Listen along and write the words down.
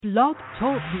Blog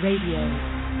Talk Radio.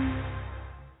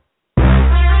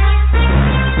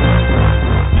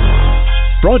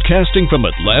 Broadcasting from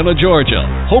Atlanta, Georgia,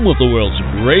 home of the world's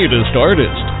greatest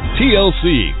artists,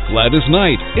 TLC, Gladys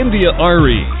Knight, India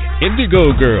Ari,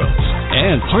 Indigo Girls,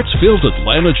 and hearts-filled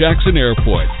Atlanta Jackson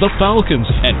Airport, the Falcons,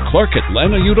 and Clark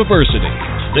Atlanta University.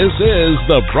 This is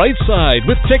The Bright Side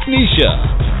with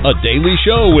Technisha, a daily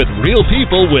show with real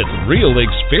people with real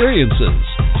experiences.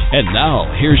 And now,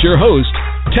 here's your host,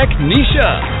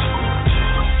 Technisha.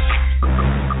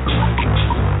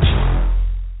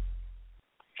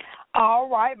 All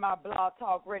right, my Blog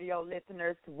Talk Radio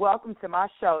listeners, welcome to my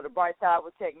show, The Bright Side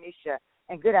with Technisha,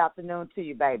 and good afternoon to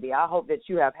you, baby. I hope that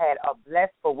you have had a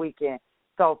blessed weekend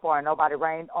so far. Nobody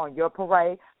rained on your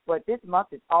parade, but this month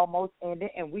is almost ending,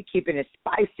 and we keeping it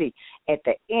spicy at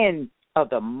the end of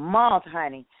the month,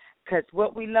 honey, because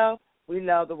what we love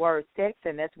the word sex,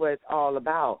 and that's what it's all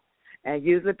about. And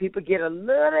usually people get a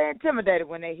little intimidated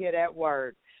when they hear that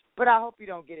word. But I hope you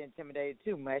don't get intimidated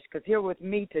too much, because here with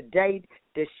me today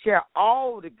to share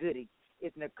all the goodies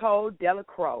is Nicole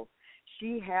Delacroix.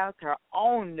 She has her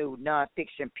own new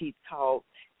nonfiction piece called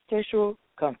Sexual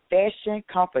Confession,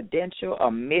 Confidential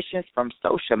Omissions from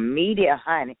Social Media,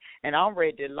 honey. And I'm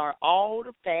ready to learn all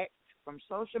the facts from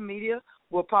social media.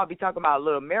 We'll probably talk about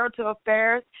little marital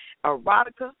affairs,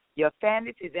 erotica, your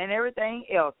fantasies, and everything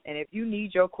else. And if you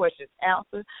need your questions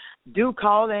answered, do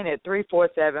call in at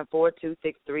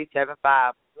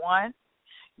 347-426-3751.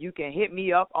 You can hit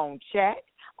me up on chat,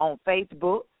 on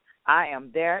Facebook. I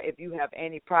am there if you have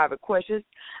any private questions.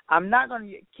 I'm not going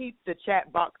to keep the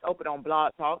chat box open on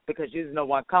Blog Talk because usually no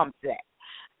one comes to that.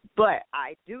 But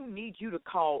I do need you to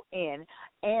call in,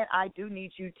 and I do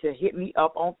need you to hit me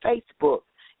up on Facebook.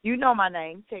 You know my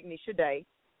name, Technisha Day.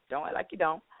 Don't act like you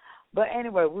don't. But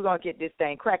anyway, we're going to get this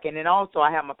thing cracking. And also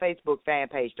I have my Facebook fan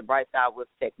page, The Bright Side with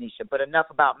Technisha. But enough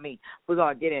about me. We're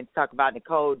going to get in to talk about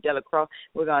Nicole Delacroix.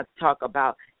 We're going to talk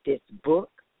about this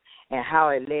book and how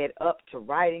it led up to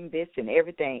writing this and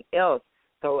everything else.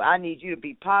 So I need you to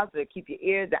be positive, keep your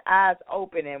ears and eyes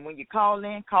open. And when you call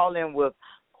in with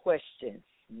questions,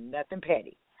 nothing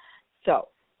petty. So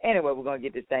anyway, we're going to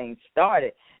get this thing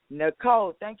started.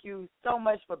 Nicole, thank you so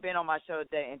much for being on my show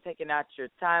today and taking out your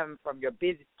time from your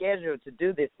busy schedule to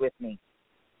do this with me.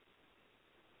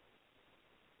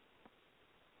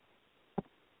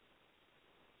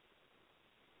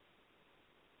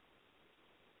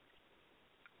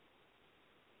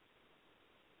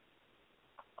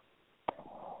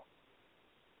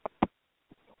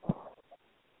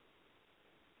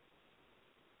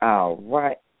 All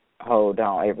right. Hold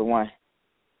on, everyone.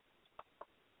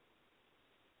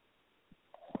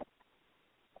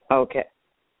 Okay.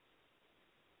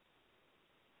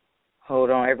 Hold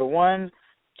on, everyone.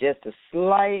 Just a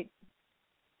slight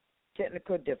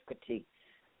technical difficulty.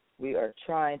 I am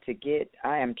trying to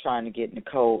get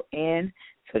Nicole in,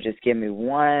 so just give me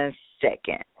 1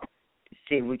 second to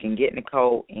see if we can get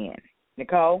Nicole in.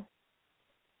 Nicole?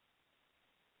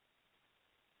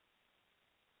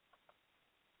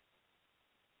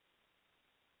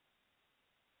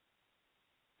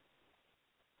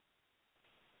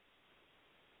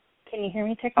 Can you hear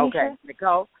me, Technisha? Okay,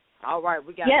 Nicole. All right,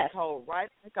 we got Nicole right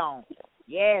on.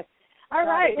 Yes. All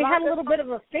right, we had a little bit of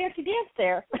a fancy dance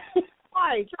there.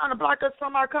 Right, trying to block us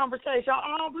from our conversation.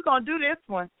 We're going to do this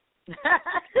one.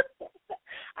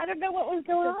 I don't know what was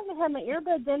going on. I had my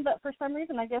earbuds in, but for some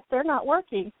reason, I guess they're not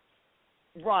working.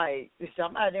 Right.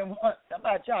 Somebody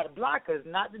tried to block us.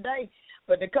 Not today.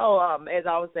 But, Nicole, as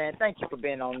I was saying, thank you for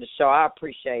being on the show. I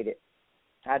appreciate it.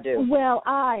 I do. Well,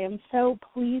 I am so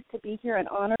pleased to be here and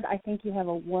honored. I think you have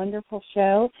a wonderful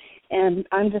show, and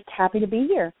I'm just happy to be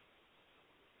here.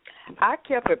 I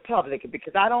kept it public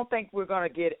because I don't think we're going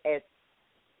to get as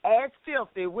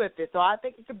filthy with it, so I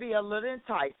think it could be a little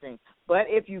enticing. But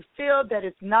if you feel that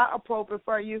it's not appropriate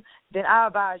for you, then I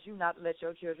advise you not to let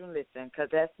your children listen, because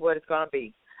that's what it's going to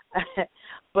be.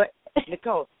 But,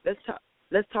 Nicole,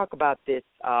 let's talk about this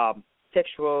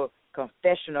sexual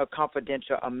confessional,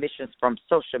 confidential omissions from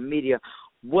social media.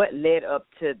 What led up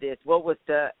to this? What was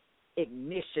the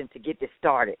ignition to get this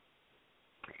started?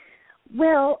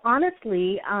 Well,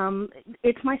 honestly,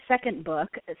 it's my second book,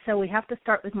 so we have to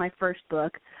start with my first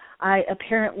book. I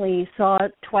apparently saw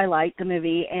Twilight, the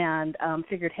movie, and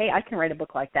figured, hey, I can write a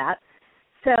book like that.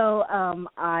 So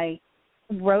I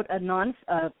wrote a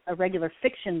regular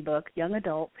fiction book, young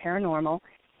adult, paranormal,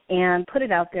 and put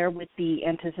it out there with the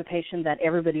anticipation that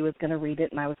everybody was going to read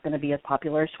it and I was going to be as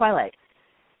popular as Twilight.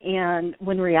 And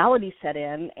when reality set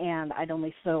in and I'd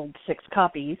only sold 6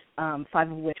 copies, 5 of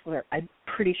which were, I'm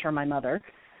pretty sure, my mother,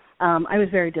 I was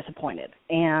very disappointed.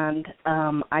 And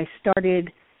I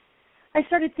started I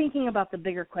started thinking about the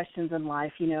bigger questions in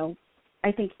life.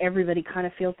 I think everybody kind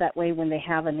of feels that way when they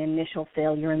have an initial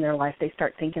failure in their life. They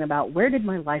start thinking about, where did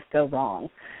my life go wrong?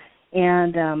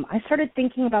 And I started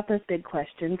thinking about those big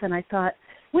questions, and I thought,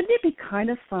 wouldn't it be kind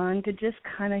of fun to just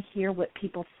kind of hear what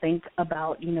people think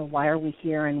about, why are we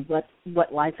here and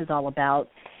what life is all about?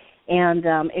 And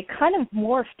it kind of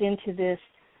morphed into this.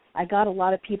 I got a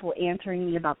lot of people answering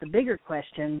me about the bigger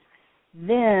questions.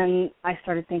 Then I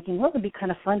started thinking, well, it would be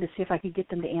kind of fun to see if I could get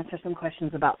them to answer some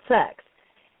questions about sex.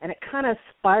 And it kind of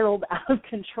spiraled out of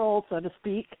control, so to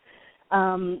speak.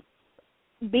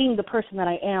 Being the person that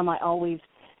I am, I always,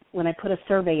 when I put a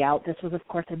survey out, this was, of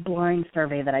course, a blind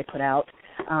survey that I put out.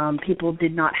 People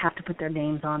did not have to put their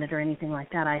names on it or anything like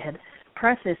that. I had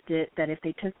prefaced it that if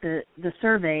they took the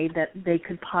survey, that they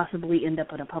could possibly end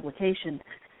up in a publication.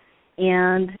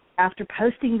 And after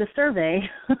posting the survey,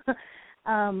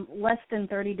 less than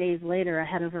 30 days later, I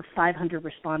had over 500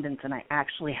 respondents, and I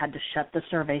actually had to shut the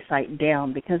survey site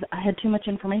down because I had too much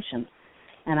information.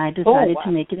 And I decided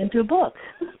to make it into a book.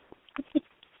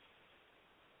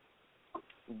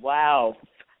 Wow,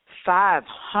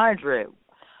 500.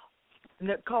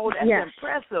 Nicole, that's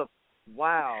impressive.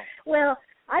 Wow. Well,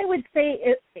 I would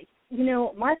say,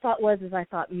 my thought was I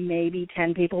thought maybe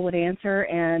 10 people would answer,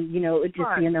 and, it would just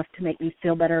be enough to make me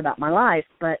feel better about my life.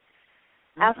 But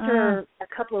after a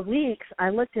couple of weeks, I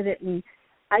looked at it, and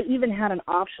I even had an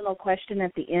optional question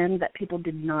at the end that people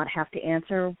did not have to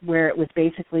answer, where it was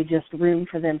basically just room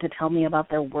for them to tell me about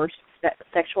their worst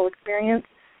sexual experience.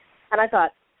 And I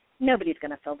thought, nobody's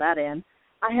going to fill that in.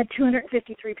 I had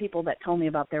 253 people that told me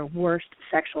about their worst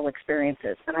sexual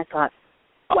experiences. And I thought,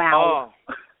 wow.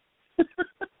 Oh.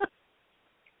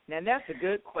 Now, that's a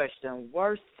good question.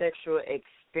 Worst sexual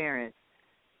experience.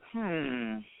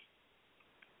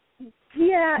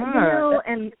 Yeah,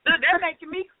 and that making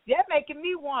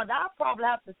me wonder. I probably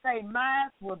have to say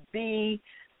mine would be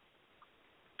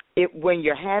it when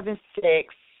you're having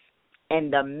sex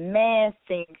and the man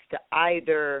seems to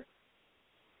either,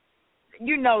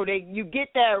 you get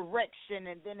that erection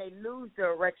and then they lose the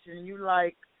erection and you're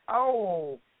like,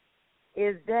 oh,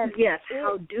 is that yes? it?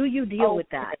 How do you deal with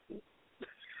that?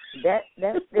 That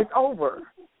it's over.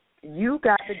 You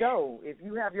got to go. If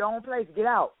you have your own place, get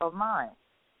out of mine.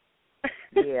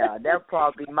 Yeah, that would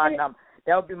probably be my number.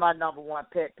 That would be my number one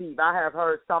pet peeve. I have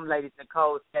heard some ladies,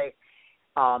 Nicole, say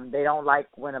they don't like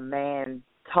when a man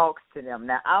talks to them.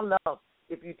 Now, I love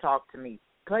if you talk to me.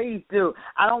 Please do.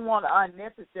 I don't want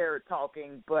unnecessary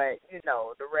talking, but,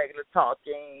 the regular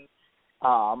talking,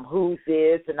 who's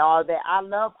this and all that. I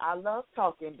love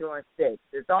talking during sex.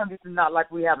 As long as it's not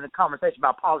like we having a conversation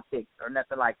about politics or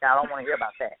nothing like that. I don't want to hear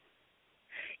about that.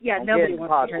 Yeah, nobody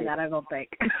wants to hear that, I don't think.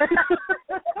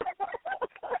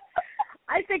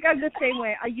 I think I'm the same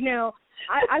way.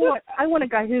 I want a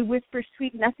guy who whispers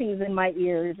sweet nothings in my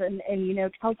ears and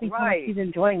tells me how much he's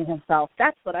enjoying himself.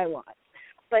 That's what I want.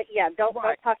 But yeah, don't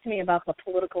talk to me about the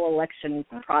political election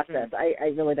process. I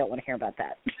really don't want to hear about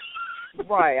that.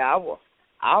 Right. I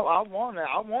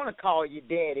want to call you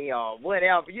daddy or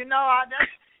whatever.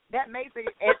 That makes it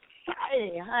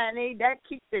exciting, honey. That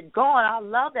keeps it going. I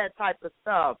love that type of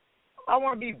stuff. I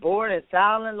want to be bored and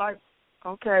silent. Like,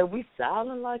 okay, we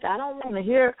silent. Like, I don't want to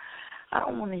hear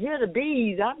the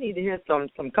bees. I need to hear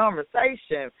some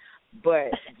conversation.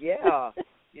 But yeah,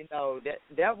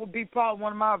 that would be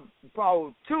probably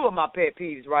two of my pet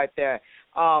peeves right there.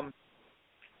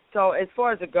 So as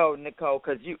far as it goes, Nicole,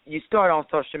 because you start on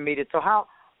social media. So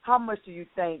how much do you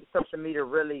think social media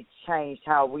really changed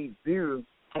how we view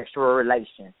sexual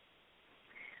relations?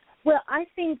 Well, I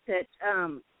think that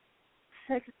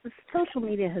social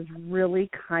media has really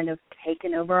kind of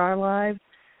taken over our lives.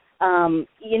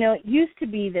 It used to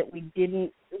be that we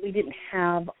didn't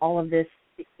have all of this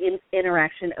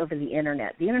interaction over the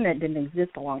internet. The internet didn't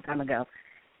exist a long time ago.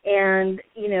 And,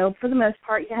 for the most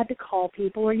part, you had to call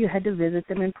people or you had to visit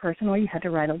them in person or you had to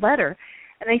write a letter.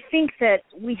 And I think that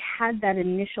we had that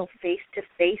initial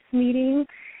face-to-face meeting.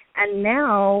 And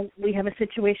now we have a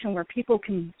situation where people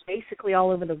can basically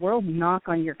all over the world knock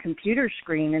on your computer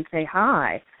screen and say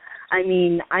hi. I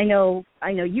mean, I know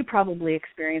you probably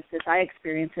experienced this. I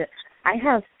experienced it. I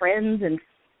have friends and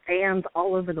fans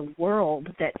all over the world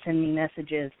that send me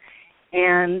messages.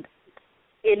 And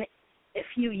in a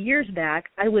few years back,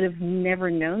 I would have never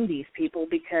known these people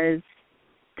because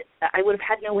I would have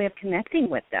had no way of connecting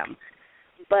with them.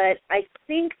 But I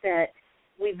think that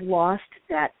we've lost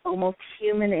that almost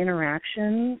human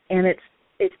interaction, and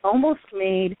it's almost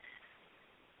made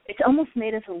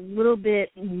us a little bit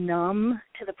numb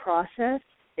to the process.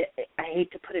 I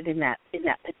hate to put it in that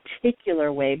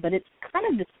particular way, but it's kind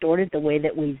of distorted the way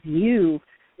that we view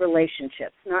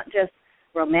relationships, not just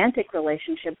romantic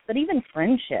relationships, but even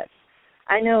friendships.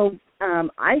 I know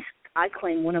I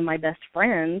claim one of my best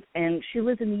friends, and she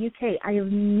lives in the UK. I have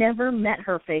never met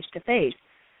her face-to-face,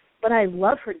 but I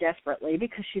love her desperately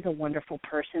because she's a wonderful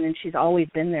person, and she's always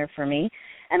been there for me,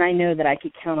 and I know that I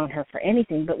could count on her for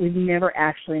anything, but we've never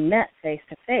actually met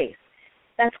face-to-face.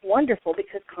 That's wonderful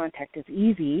because contact is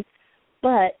easy,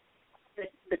 but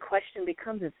the question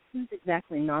becomes is who's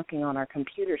exactly knocking on our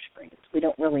computer screens? We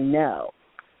don't really know.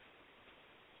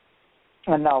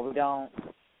 No, we don't.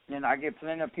 And I get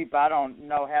plenty of people I don't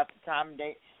know half the time.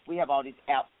 We have all these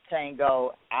apps,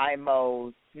 Tango,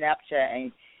 iMo, Snapchat,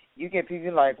 and you get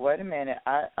people like, wait a minute,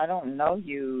 I don't know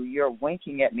you. You're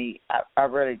winking at me. I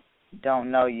really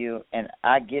don't know you. And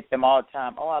I get them all the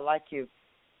time. Oh, I like you.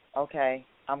 Okay,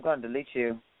 I'm going to delete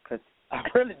you because I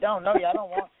really don't know you. I don't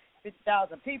want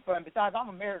 50,000 people. And besides, I'm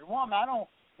a married woman. I don't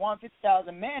want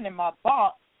 50,000 men in my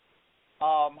box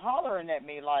hollering at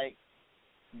me like.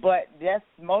 But that's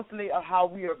mostly how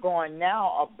we are going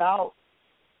now about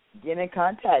getting in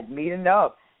contact, meeting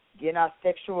up, getting our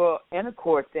sexual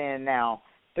intercourse in now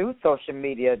through social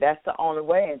media. That's the only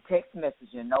way, and text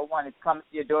messaging. No one is coming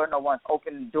to your door. No one's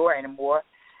opening the door anymore,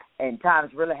 and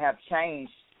times really have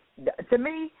changed. To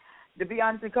me, to be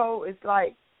honest, Nicole, it's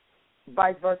like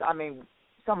vice versa. I mean,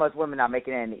 some of us women are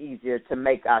making it any easier to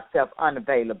make ourselves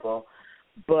unavailable,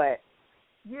 but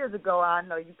years ago, I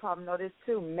know you probably know this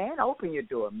too, man opened your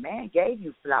door. Man gave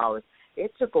you flowers.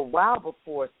 It took a while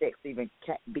before sex even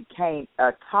became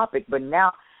a topic, but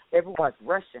now everyone's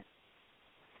rushing.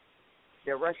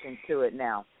 They're rushing to it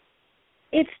now.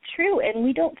 It's true, and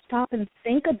we don't stop and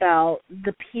think about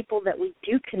the people that we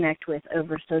do connect with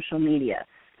over social media.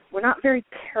 We're not very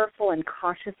careful and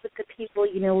cautious with the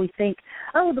people. You know, we think,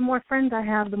 oh, the more friends I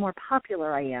have, the more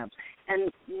popular I am. And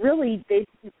really,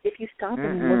 if you stop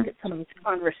and look at some of these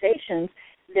conversations,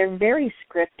 they're very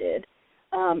scripted.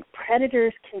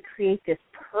 Predators can create this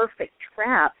perfect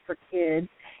trap for kids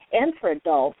and for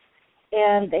adults,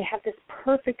 and they have this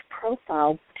perfect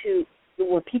profile to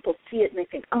where people see it and they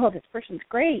think, oh, this person's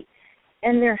great.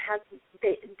 And there's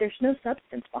no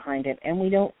substance behind it, and we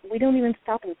don't even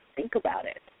stop and think about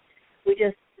it. We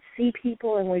just see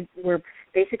people and we're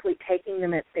basically taking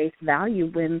them at face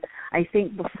value when I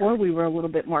think before we were a little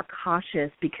bit more cautious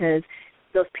because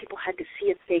those people had to see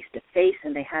it face to face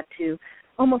and they had to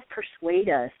almost persuade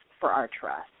us for our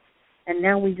trust. And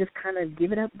now we just kind of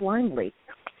give it up blindly.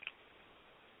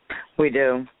 We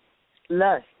do.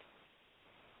 Lust.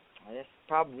 That's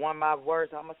probably one of my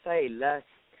words I'm going to say. Lust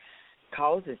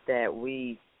causes that.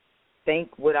 We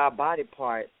think with our body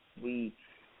parts. We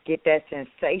get that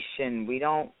sensation. We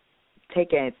don't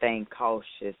take anything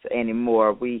cautious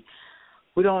anymore. We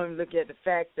don't even look at the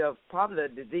fact of probably a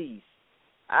disease.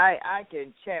 I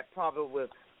can chat probably with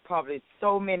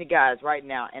so many guys right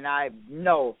now, and I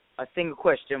know a single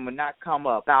question would not come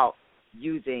up about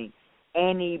using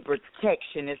any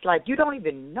protection. It's like you don't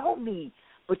even know me,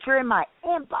 but you're in my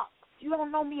inbox. You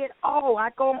don't know me at all. I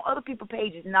go on other people's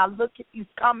pages, and I look at these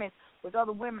comments with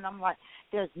other women. I'm like,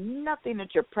 there's nothing that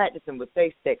you're practicing with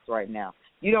safe sex right now.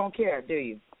 You don't care, do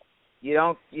you? You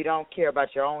don't care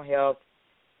about your own health,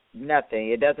 nothing.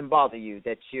 It doesn't bother you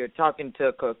that you're talking to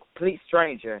a complete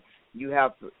stranger. You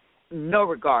have no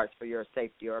regards for your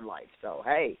safety or life. So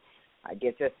hey, I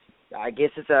guess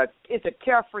it's a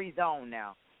carefree zone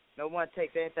now. No one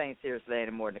takes anything seriously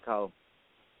anymore, Nicole.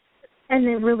 And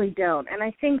they really don't. And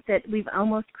I think that we've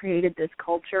almost created this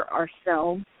culture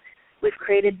ourselves. We've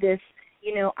created this,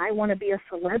 I want to be a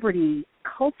celebrity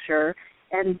culture.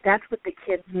 And that's what the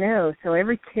kids know. So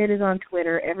every kid is on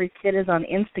Twitter. Every kid is on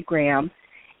Instagram.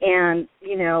 And,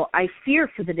 I fear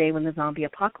for the day when the zombie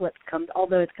apocalypse comes,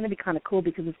 although it's going to be kind of cool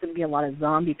because it's going to be a lot of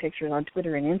zombie pictures on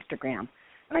Twitter and Instagram.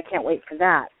 And I can't wait for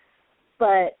that.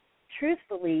 But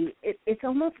truthfully, it's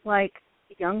almost like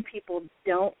young people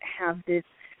don't have this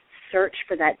search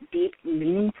for that deep,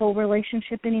 meaningful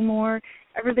relationship anymore.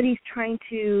 Everybody's trying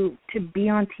to be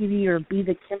on TV or be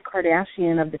the Kim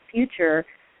Kardashian of the future,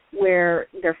 where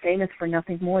they're famous for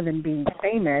nothing more than being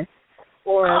famous,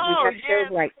 or we have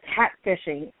shows like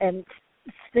Catfishing and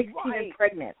 16 and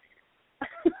Pregnant.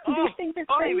 These things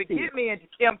are crazy. Don't even get me into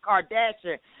Kim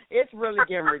Kardashian. It's really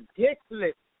getting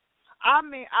ridiculous. I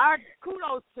mean,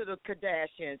 kudos to the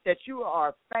Kardashians that you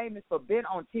are famous for being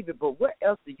on TV, but what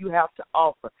else do you have to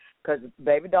offer? Because,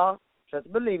 baby doll, just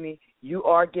believe me, you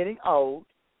are getting old,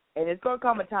 and it's going to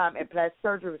come a time, and plastic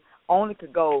surgery only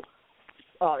could go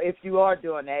if you are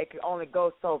doing that, it can only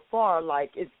go so far. Like,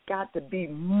 it's got to be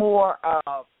more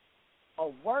of a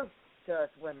worth to us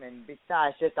women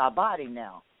besides just our body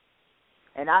now.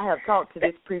 And I have talked to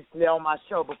this previously on my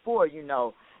show before,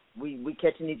 we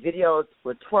catching these videos,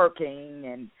 we're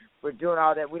twerking and we're doing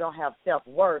all that. We don't have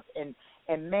self-worth.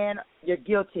 And man, you're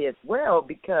guilty as well,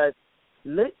 because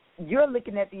you're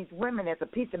looking at these women as a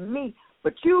piece of meat,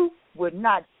 but you would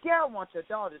not dare want your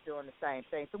daughter doing the same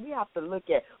thing. So we have to look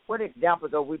at what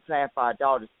examples are we playing for our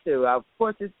daughters too. Of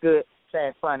course, it's good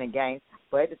playing fun and games,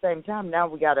 but at the same time, now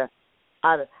we got to,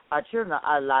 our children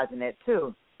are idolizing that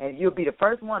too. And you'll be the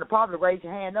first one to probably raise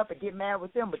your hand up and get mad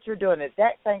with them, but you're doing the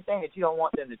exact same thing that you don't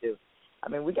want them to do. I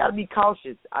mean, we got to be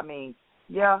cautious. I mean,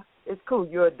 yeah, it's cool.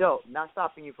 You're an adult, not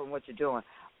stopping you from what you're doing.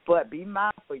 But be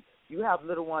mindful. You have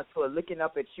little ones who are looking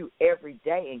up at you every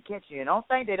day and catching you. And don't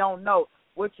think they don't know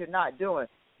what you're not doing.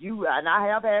 And I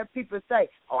have had people say,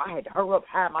 oh, I had to hurry up,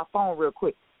 hide my phone real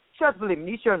quick. Trust believe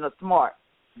me, these children are smart.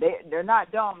 They're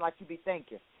not dumb like you be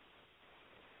thinking.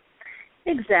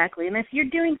 Exactly. And if you're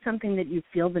doing something that you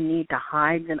feel the need to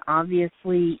hide, then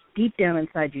obviously deep down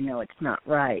inside you know it's not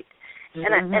right.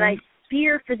 Mm-hmm. And I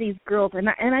fear for these girls, and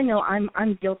I know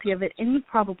I'm guilty of it, and you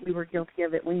probably were guilty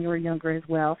of it when you were younger as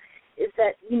well, is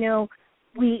that, you know,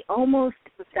 we almost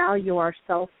value our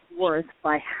self-worth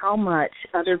by how much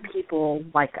other people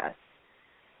like us.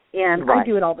 And right. I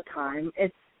do it all the time.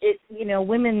 You know,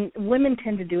 women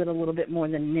tend to do it a little bit more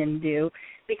than men do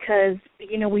because,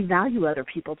 you know, we value other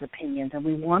people's opinions and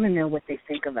we want to know what they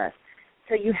think of us.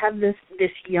 So you have this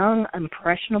young,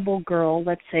 impressionable girl,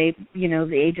 let's say, you know,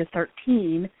 the age of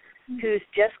 13, who's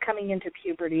just coming into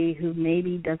puberty, who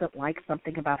maybe doesn't like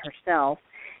something about herself,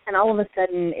 and all of a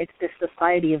sudden it's this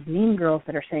society of mean girls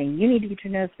that are saying, you need to get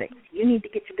your nose fixed, you need to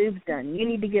get your boobs done, you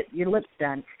need to get your lips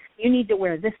done, you need to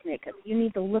wear this makeup, you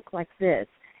need to look like this.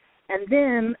 And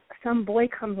then some boy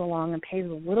comes along and pays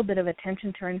a little bit of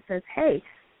attention to her and says, hey,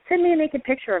 send me a naked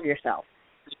picture of yourself.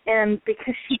 And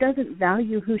because she doesn't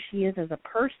value who she is as a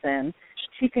person,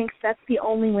 she thinks that's the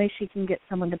only way she can get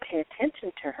someone to pay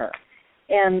attention to her.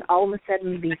 And all of a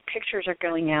sudden these pictures are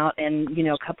going out, and, you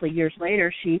know, a couple of years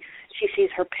later she sees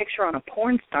her picture on a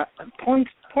porn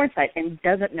site and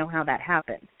doesn't know how that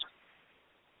happened.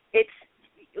 It's,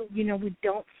 you know, we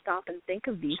don't stop and think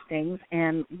of these things,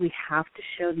 and we have to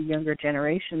show the younger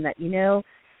generation that, you know,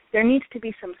 there needs to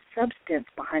be some substance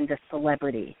behind the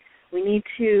celebrity. We need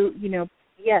to, you know,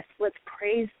 yes, let's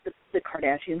praise the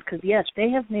Kardashians because, yes, they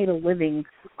have made a living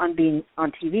on being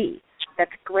on TV.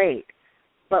 That's great.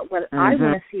 But what I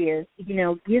want to see is, you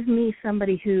know, give me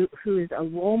somebody who is a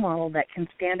role model that can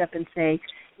stand up and say,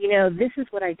 you know, this is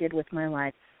what I did with my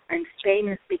life. I'm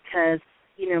famous because,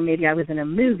 you know, maybe I was in a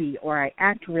movie, or I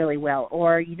act really well,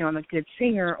 or, you know, I'm a good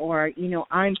singer, or, you know,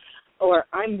 I'm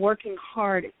working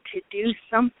hard to do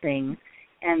something,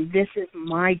 and this is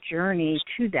my journey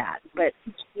to that. But,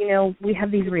 you know, we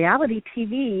have these reality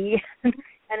TV, and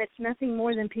it's nothing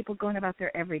more than people going about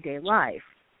their everyday life.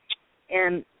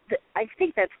 And I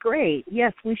think that's great.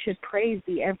 Yes, we should praise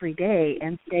the everyday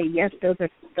and say, yes, those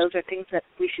are things that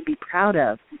we should be proud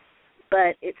of.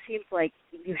 But it seems like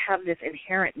you have this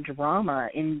inherent drama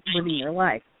in living your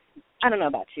life. I don't know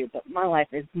about you, but my life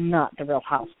is not the Real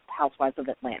Housewives of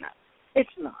Atlanta. It's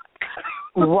not.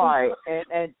 Right,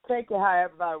 and take it how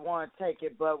everybody want to take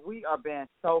it, but we are being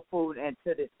so fooled into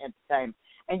this entertainment.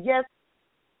 And yes,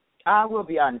 I will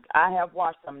be honest, I have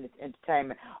watched some of this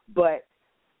entertainment, but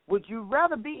would you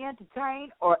rather be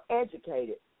entertained or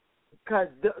educated? Because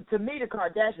to me, the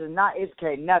Kardashians are not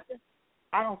educating nothing.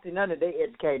 I don't see none of they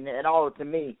educating at all to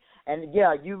me. And,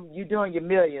 yeah, you doing your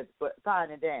millions, but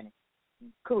fine and dandy.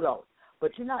 Kudos.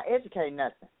 But you're not educating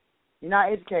nothing. You're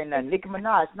not educating nothing. Nicki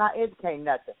Minaj is not educating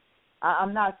nothing.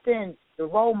 I'm not saying the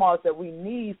role models that we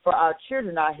need for our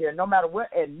children out here, no matter what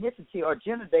ethnicity or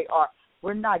gender they are,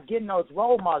 we're not getting those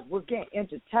role models. We're getting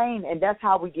entertained, and that's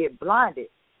how we get blinded.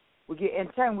 We get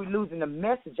entertained. We're losing the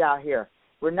message out here.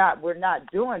 We're not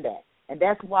doing that, and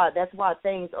that's why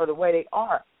things are the way they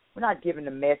are. We're not giving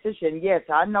the message. And yes,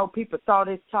 I know people saw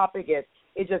this topic as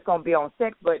it's just going to be on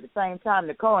sex, but at the same time,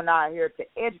 Nicole and I are here to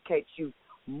educate you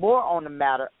more on the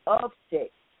matter of sex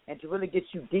and to really get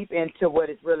you deep into what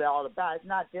it's really all about. It's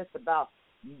not just about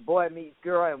boy meets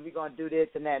girl and we're going to do this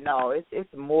and that. No, it's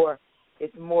more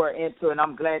into it. And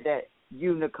I'm glad that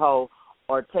you, Nicole,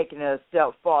 are taking it a step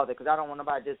farther, because I don't want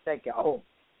nobody just thinking, oh,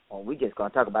 we just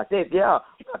going to talk about sex. Yeah,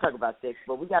 we're going to talk about sex,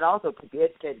 but we got to also keep you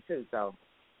educated too, so.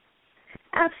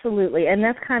 Absolutely, and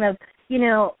that's kind of, you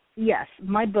know, yes,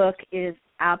 my book is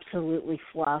absolutely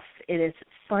fluff. It is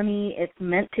funny. It's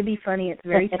meant to be funny. It's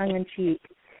very tongue-in-cheek.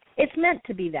 It's meant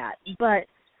to be that. But,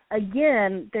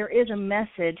 again, there is a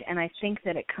message, and I think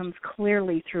that it comes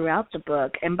clearly throughout the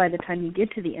book, and by the time you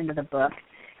get to the end of the book,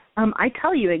 I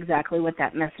tell you exactly what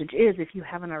that message is if you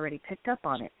haven't already picked up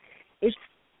on it. It's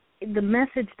the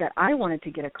message that I wanted to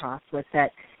get across was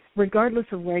that regardless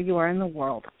of where you are in the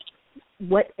world,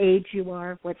 what age you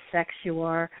are, what sex you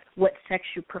are, what sex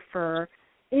you prefer,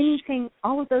 anything,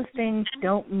 all of those things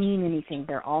don't mean anything.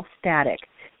 They're all static,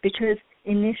 because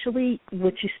initially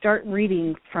what you start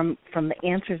reading from the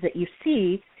answers that you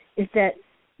see is that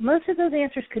most of those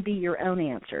answers could be your own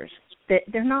answers, that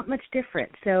they're not much different.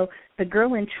 So the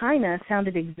girl in China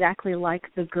sounded exactly like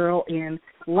the girl in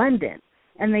London,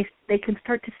 and they can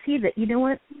start to see that, you know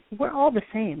what, we're all the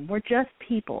same. We're just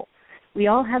people. We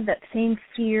all have that same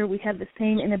fear. We have the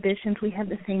same inhibitions. We have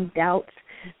the same doubts.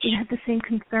 We have the same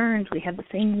concerns. We have the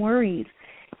same worries.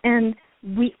 And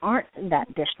we aren't that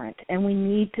different. And we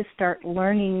need to start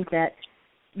learning that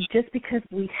just because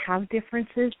we have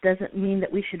differences doesn't mean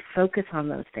that we should focus on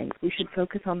those things. We should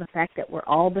focus on the fact that we're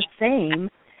all the same,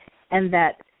 and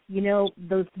that, you know,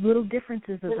 those little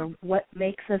differences are what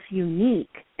makes us unique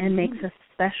and makes us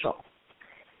special.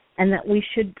 And that we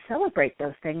should celebrate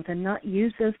those things and not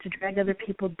use those to drag other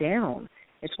people down.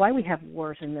 It's why we have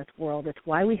wars in this world. It's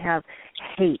why we have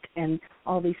hate and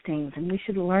all these things. And we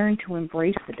should learn to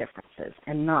embrace the differences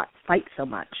and not fight so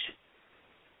much.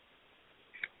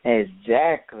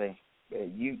 Exactly.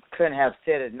 You couldn't have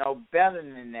said it no better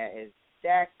than that.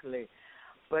 Exactly.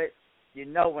 But you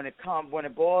know, when it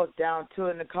boils down to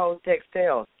it, Nicole,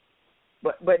 textiles.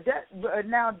 But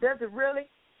now, does it really?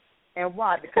 And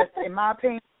why? Because in my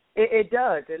opinion, it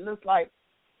does. It looks like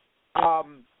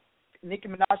Nicki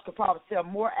Minaj could probably sell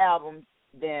more albums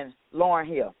than Lauryn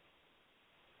Hill.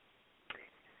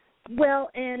 Well,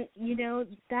 and, you know,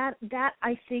 that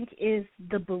I think is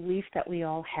the belief that we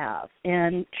all have.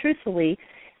 And truthfully,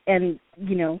 and,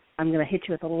 you know, I'm going to hit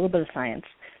you with a little bit of science.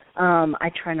 I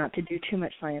try not to do too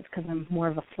much science because I'm more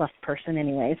of a fluff person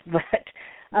anyways. But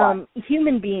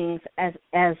human beings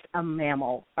as a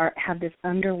mammal have this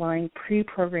underlying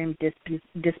pre-programmed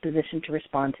disposition to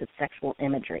respond to sexual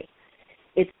imagery.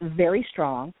 It's very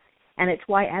strong, and it's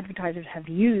why advertisers have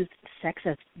used sex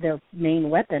as their main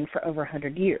weapon for over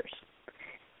 100 years.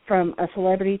 From a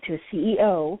celebrity to a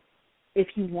CEO, if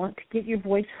you want to get your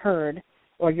voice heard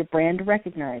or your brand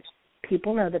recognized,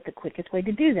 people know that the quickest way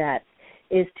to do that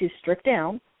is to strip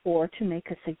down or to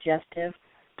make a suggestive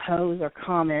pose or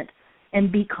comment and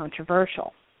be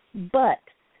controversial. But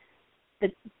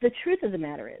the truth of the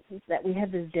matter is that we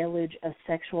have this deluge of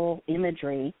sexual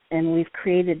imagery, and we've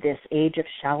created this age of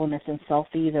shallowness and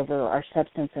selfies over our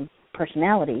substance and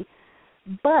personality.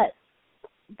 But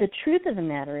the truth of the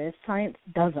matter is science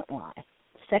doesn't lie.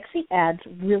 Sexy ads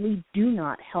really do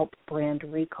not help brand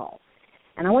recall.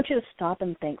 And I want you to stop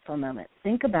and think for a moment.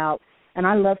 Think about, and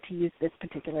I love to use this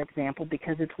particular example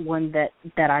because it's one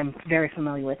that I'm very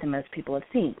familiar with and most people have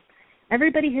seen.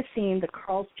 Everybody has seen the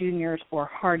Carl's Jr.'s or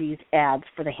Hardee's ads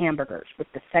for the hamburgers with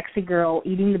the sexy girl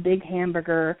eating the big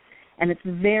hamburger, and it's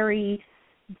very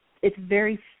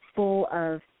full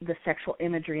of the sexual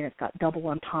imagery, and it's got double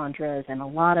entendres and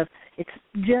it's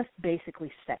just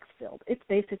basically sex-filled. It's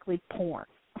basically porn.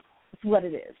 It's what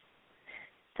it is.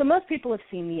 So most people have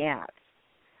seen the ads.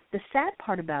 The sad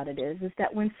part about it is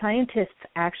that when scientists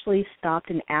actually stopped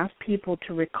and asked people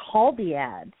to recall the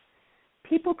ads,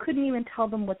 people couldn't even tell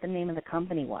them what the name of the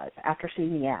company was after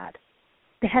seeing the ad.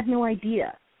 They had no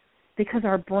idea because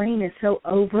our brain is so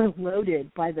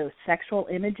overloaded by those sexual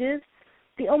images.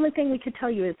 The only thing we could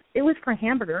tell you is it was for a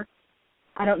hamburger.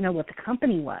 I don't know what the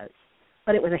company was,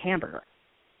 but it was a hamburger.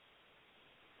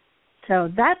 So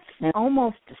that's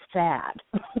almost sad.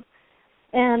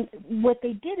 And what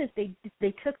they did is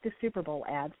they took the Super Bowl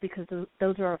ads because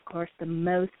those are, of course, the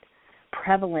most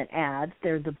prevalent ads.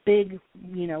 They're the big,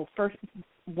 you know, first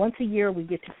once a year we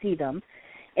get to see them,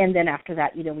 and then after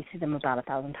that, you know, we see them about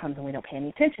 1,000 times and we don't pay any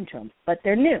attention to them, but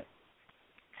they're new.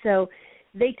 So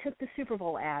they took the Super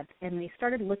Bowl ads and they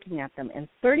started looking at them, and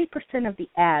 30% of the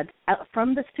ads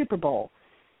from the Super Bowl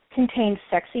contained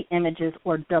sexy images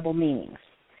or double meanings.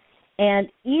 And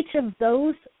each of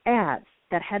those ads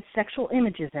that had sexual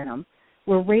images in them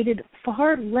were rated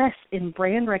far less in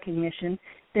brand recognition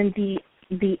than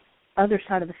the other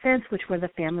side of the fence, which were the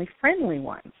family-friendly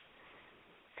ones.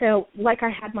 So, like I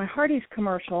had my Hardee's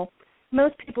commercial,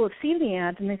 most people have seen the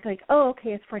ads, and they think, oh,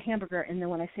 okay, it's for a hamburger. And then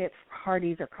when I say it's for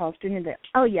Hardee's or Carl's Jr., they're,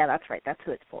 oh, yeah, that's right, that's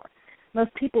who it's for.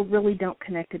 Most people really don't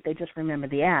connect it. They just remember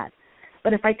the ad.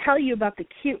 But if I tell you about the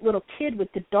cute little kid with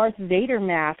the Darth Vader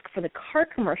mask for the car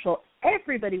commercial,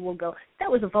 everybody will go,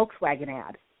 that was a Volkswagen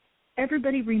ad.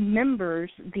 Everybody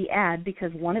remembers the ad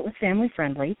because, one, it was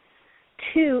family-friendly.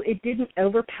 Two, it didn't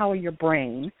overpower your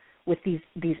brain with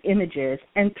these images.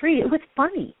 And three, it was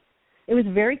funny. It was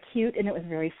very cute and it was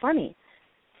very funny.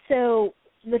 So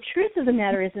the truth of the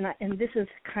matter is, and this is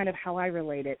kind of how I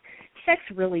relate it, sex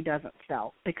really doesn't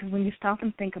sell, because when you stop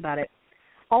and think about it,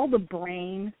 all the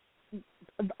brain,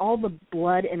 all the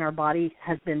blood in our body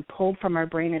has been pulled from our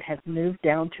brain and has moved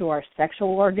down to our sexual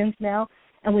organs now,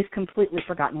 and we've completely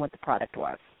forgotten what the product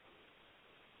was.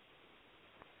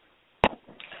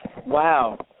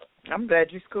 Wow. I'm glad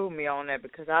you schooled me on that,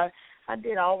 because I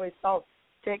always thought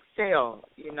sex sell,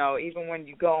 even when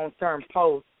you go on certain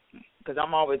posts, because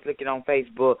I'm always looking on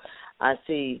Facebook, I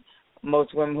see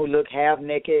most women who look half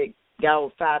naked, got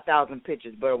over 5,000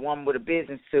 pictures, but a woman with a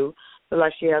business suit looks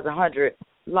like she has 100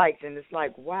 likes, and it's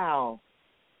like, wow,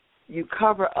 you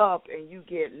cover up and you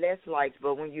get less likes,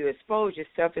 but when you expose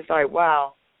yourself, it's like,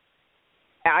 wow.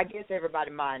 I guess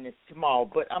everybody's mind is small,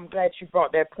 but I'm glad you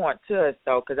brought that point to us,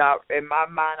 though, because in my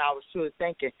mind I was truly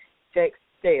thinking sex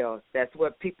sells. That's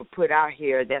what people put out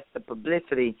here. That's the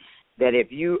publicity, that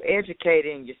if you educate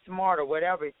and you're smart or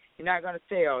whatever, you're not going to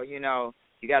sell, You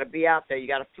got to be out there. You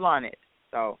got to flaunt it.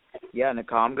 So, yeah,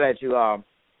 Nicole, I'm glad you enlightened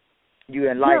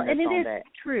us on that. And it is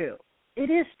true.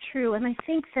 It is true, and I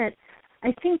think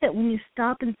that when you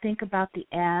stop and think about the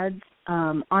ads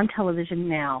on television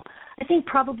now, I think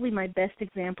probably my best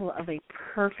example of a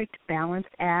perfect balanced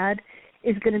ad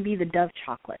is going to be the Dove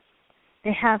chocolate.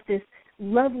 They have this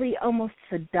lovely almost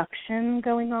seduction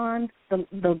going on.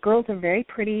 The girls are very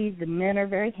pretty, the men are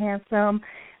very handsome,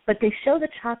 but they show the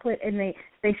chocolate and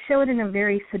they show it in a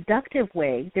very seductive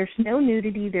way. There's no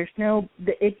nudity. The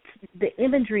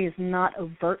imagery is not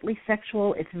overtly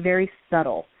sexual. It's very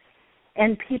subtle.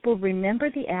 And people remember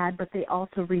the ad, but they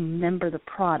also remember the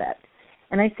product.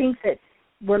 And I think that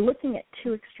we're looking at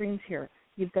two extremes here.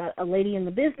 You've got a lady in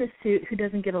the business suit who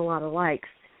doesn't get a lot of likes,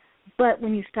 but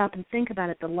when you stop and think about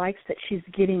it, the likes that she's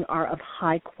getting are of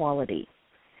high quality.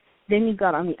 Then you've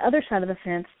got on the other side of the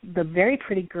fence the very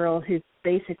pretty girl who's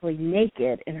basically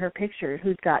naked in her picture,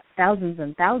 who's got thousands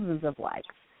and thousands of likes.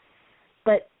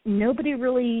 But nobody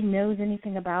really knows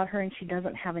anything about her, and she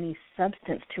doesn't have any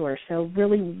substance to her. So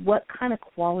really, what kind of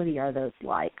quality are those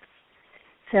likes?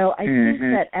 So I think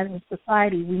that as a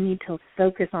society, we need to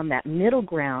focus on that middle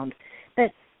ground,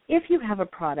 that if you have a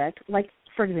product, like,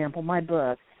 for example, my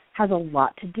book has a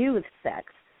lot to do with sex.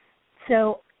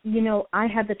 So, I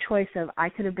had the choice of, I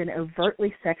could have been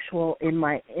overtly sexual in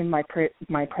my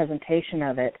presentation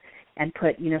of it and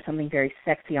put, something very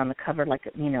sexy on the cover, like,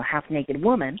 half-naked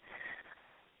woman,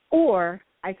 or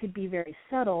I could be very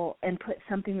subtle and put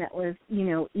something that was,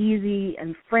 easy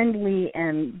and friendly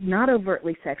and not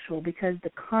overtly sexual, because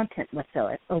the content was so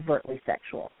overtly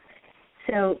sexual.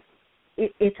 So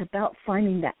it's about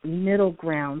finding that middle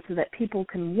ground so that people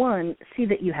can, one, see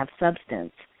that you have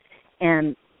substance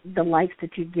and the likes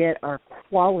that you get are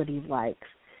quality likes,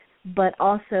 but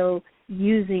also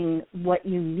using what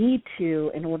you need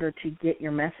to in order to get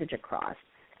your message across.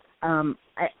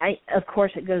 Of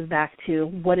course, it goes back to,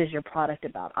 what is your product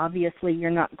about? Obviously, you're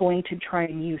not going to try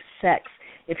and use sex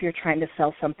if you're trying to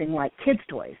sell something like kids'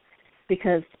 toys,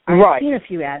 because I've seen a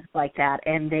few ads like that,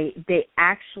 and they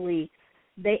actually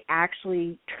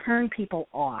turn people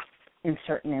off in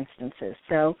certain instances.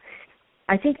 So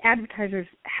I think advertisers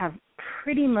have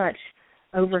pretty much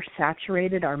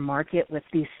oversaturated our market with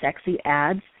these sexy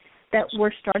ads, that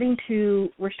we're starting to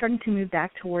move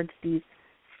back towards these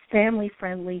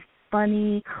family-friendly,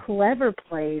 funny, clever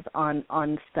plays on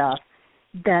stuff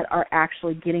that are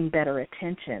actually getting better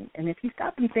attention. And if you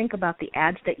stop and think about the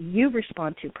ads that you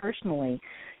respond to personally,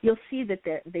 you'll see that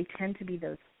they tend to be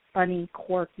those funny,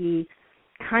 quirky,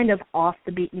 kind of off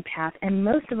the beaten path, and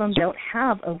most of them don't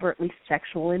have overtly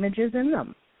sexual images in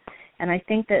them. And I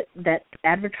think that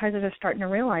advertisers are starting to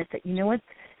realize that,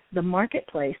 the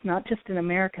marketplace, not just in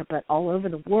America but all over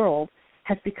the world,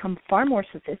 has become far more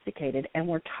sophisticated, and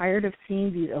we're tired of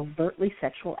seeing these overtly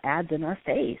sexual ads in our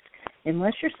face.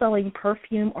 Unless you're selling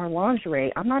perfume or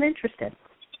lingerie, I'm not interested.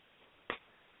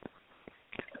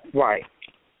 Right.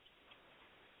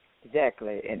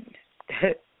 Exactly. And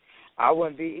I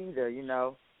wouldn't be either,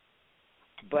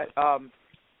 But,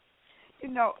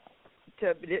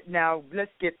 now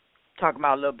let's talk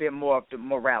about a little bit more of the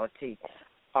morality,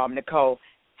 Nicole,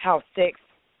 how sex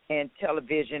and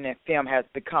television and film has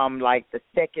become like the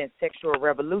second sexual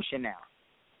revolution now.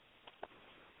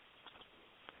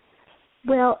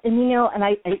 Well, and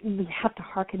we have to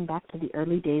harken back to the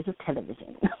early days of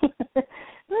television.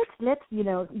 Let's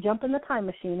jump in the time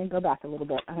machine and go back a little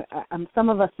bit. Some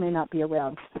of us may not be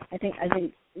around. I think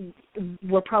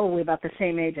we're probably about the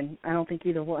same age, and I don't think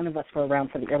either one of us were around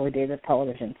for the early days of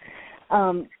television.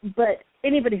 But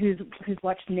anybody who's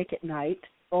watched Nick at Night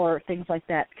or things like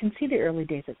that can see the early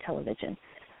days of television.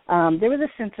 There was a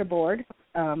censor board,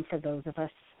 for those of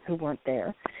us who weren't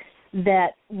there,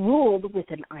 that ruled with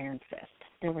an iron fist.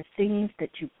 There were things that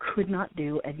you could not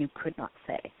do and you could not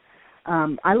say.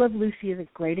 I Love Lucy is a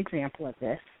great example of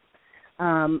this.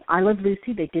 I Love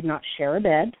Lucy, they did not share a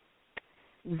bed.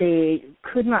 They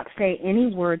could not say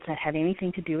any words that had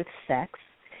anything to do with sex.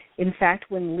 In fact,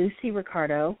 when Lucy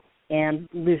Ricardo and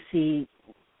Lucy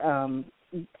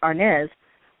Arnaz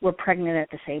were pregnant at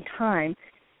the same time,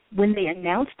 when they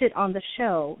announced it on the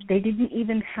show, they couldn't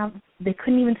even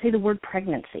say the word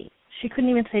pregnancy. She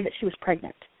couldn't even say that she was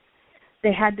pregnant.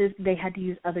 They had to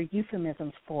use other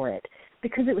euphemisms for it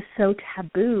because it was so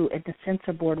taboo and the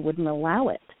censor board wouldn't allow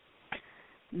it.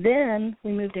 Then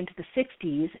we moved into the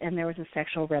 60s, and there was a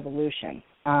sexual revolution,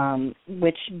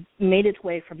 which made its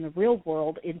way from the real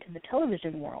world into the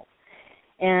television world.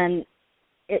 And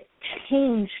it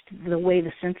changed the way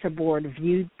the censor board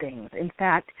viewed things. In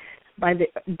fact, by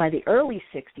the early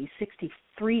 60s,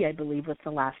 63, I believe, was the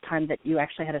last time that you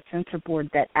actually had a censor board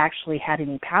that actually had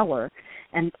any power,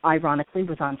 and ironically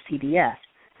was on CBS.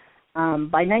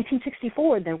 By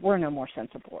 1964, there were no more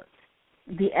censor boards.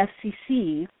 The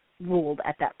FCC ruled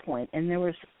at that point, and there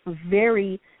was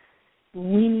very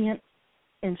lenient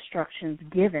instructions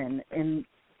given, and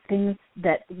things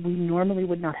that we normally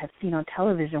would not have seen on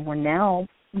television were now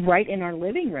right in our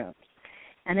living rooms.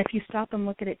 And if you stop and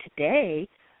look at it today,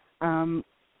 TV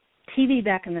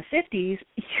back in the 50s,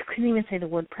 you couldn't even say the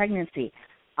word pregnancy.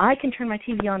 I can turn my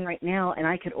TV on right now and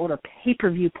I could order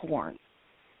pay-per-view porn.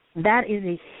 That is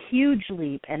a huge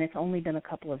leap, and it's only been a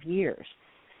couple of years.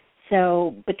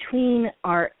 So between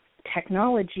our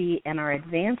technology and our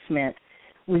advancement,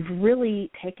 we've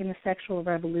really taken the sexual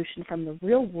revolution from the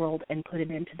real world and put it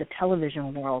into the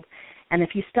television world. And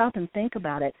if you stop and think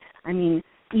about it, I mean,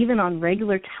 even on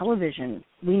regular television,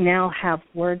 we now have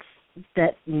words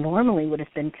that normally would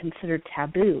have been considered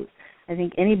taboo. I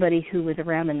think anybody who was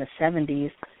around in the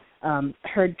 70s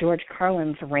heard George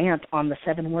Carlin's rant on the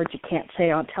 7 words you can't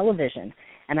say on television.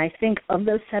 And I think of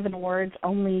those 7 words,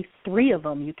 only 3 of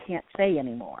them you can't say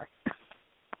anymore.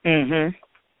 Mhm.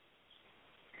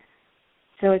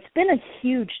 So it's been a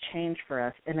huge change for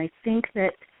us, and I think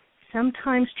that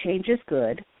sometimes change is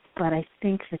good, but I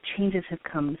think the changes have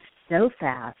come so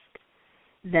fast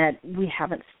that we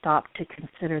haven't stopped to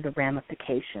consider the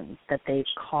ramifications that they've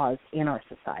caused in our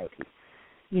society.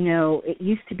 You know, it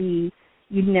used to be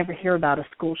you'd never hear about a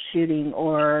school shooting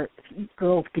or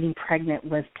girls getting pregnant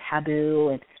was taboo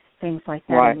and things like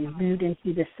that. Right. And we moved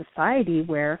into this society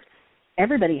where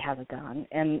everybody has a gun,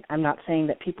 and I'm not saying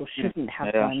that people shouldn't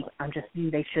have guns. I'm just saying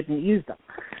they shouldn't use them.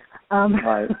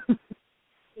 Right.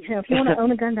 You know, if you want to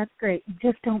own a gun, that's great.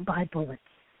 Just don't buy bullets.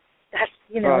 That's,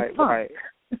 you know, right, fun. right.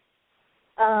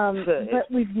 But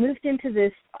we've moved into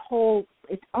this whole,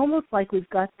 it's almost like we've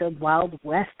got the Wild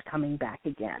West coming back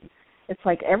again. It's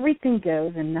like everything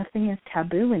goes and nothing is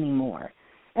taboo anymore.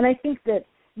 And I think that,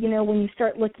 you know, when you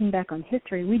start looking back on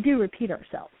history, we do repeat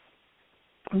ourselves.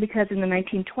 Because in the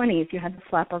 1920s, you had the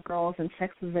flapper girls and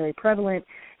sex was very prevalent,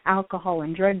 alcohol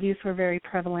and drug use were very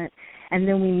prevalent, and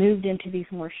then we moved into these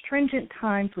more stringent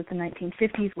times with the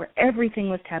 1950s where everything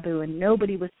was taboo and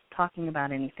nobody was talking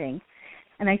about anything.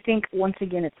 And I think, once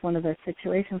again, it's one of those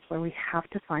situations where we have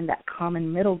to find that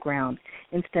common middle ground.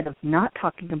 Instead of not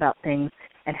talking about things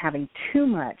and having too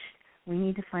much, we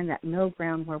need to find that middle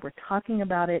ground where we're talking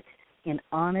about it in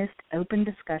honest, open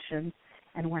discussions,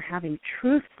 and we're having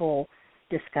truthful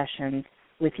discussions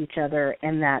with each other,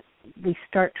 and that we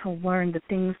start to learn the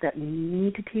things that we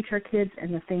need to teach our kids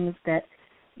and the things that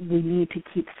we need to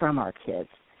keep from our kids,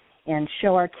 and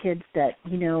show our kids that,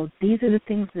 you know, these are the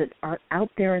things that are out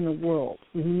there in the world.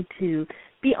 We need to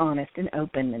be honest and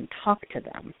open and talk to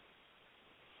them.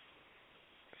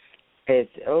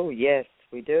 Oh, yes,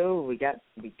 we do. We got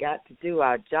to do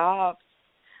our jobs.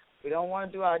 We don't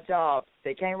want to do our jobs.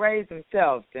 They can't raise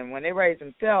themselves, and when they raise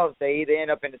themselves, they either end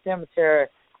up in the cemetery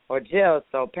or jail.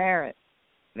 So, parents,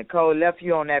 Nicole left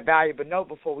you on that valuable note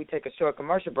before we take a short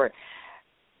commercial break.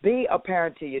 Be a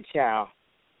parent to your child,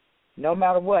 no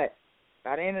matter what.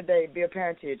 By the end of the day, be a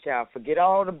parent to your child. Forget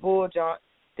all the bull junk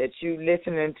that you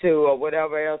listening to or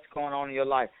whatever else going on in your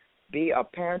life. Be a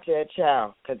parent to that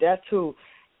child, because that's who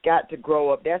got to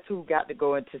grow up. That's who got to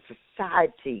go into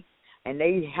society, and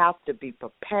they have to be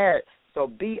prepared. So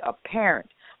be a parent.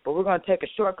 But we're going to take a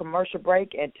short commercial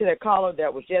break. And to the caller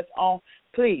that was just on,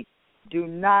 please do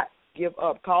not give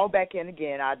up. Call back in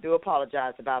again. I do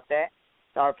apologize about that.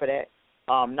 Sorry for that.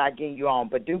 Not getting you on.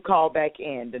 But do call back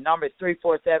in. The number is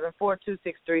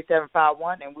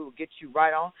 347-426-3751, and we will get you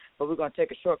right on. But we're going to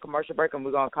take a short commercial break, and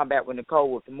we're going to come back with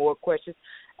Nicole with more questions,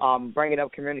 bringing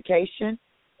up communication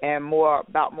and more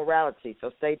about morality. So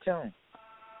stay tuned.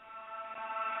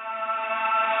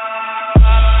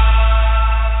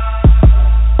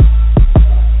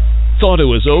 Thought it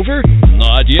was over?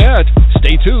 Not yet.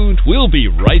 Stay tuned. We'll be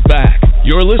right back.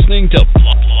 You're listening to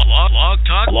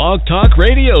Blog Talk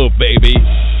Radio, baby.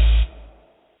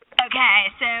 Okay,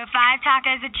 so 5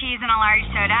 tacos of cheese and a large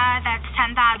soda, that's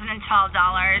 $10,012.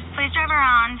 Please drive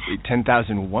around. Wait,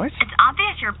 10,000 what? It's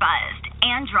obvious you're buzzed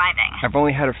and driving. I've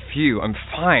only had a few. I'm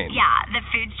fine. Yeah, the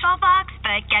food's $12,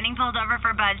 but getting pulled over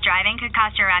for buzz driving could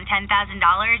cost you around $10,000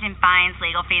 in fines,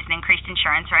 legal fees, and increased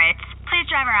insurance rates. Please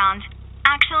drive around.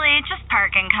 Actually, just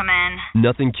park and come in.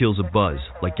 Nothing kills a buzz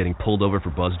like getting pulled over for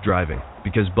buzz driving,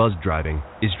 because buzz driving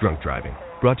is drunk driving.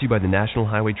 Brought to you by the National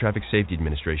Highway Traffic Safety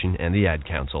Administration and the Ad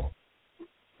Council.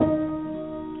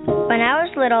 When I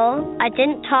was little, I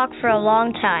didn't talk for a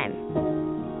long time.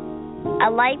 I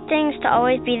liked things to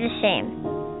always be the same.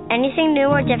 Anything new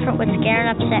or different would scare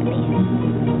and upset me.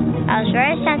 I was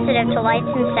very sensitive to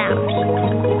lights and sounds.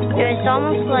 It was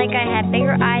almost like I had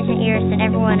bigger eyes and ears than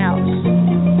everyone else.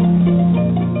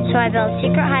 So I built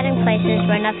secret hiding places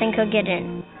where nothing could get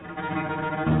in.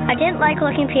 I didn't like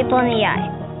looking people in the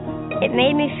eye. It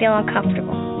made me feel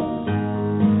uncomfortable.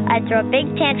 I'd throw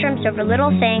big tantrums over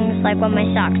little things like when my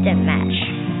socks didn't match.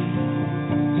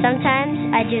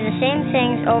 Sometimes I'd do the same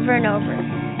things over and over.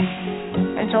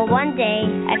 Until one day,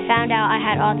 I found out I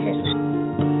had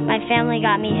autism. My family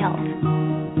got me help.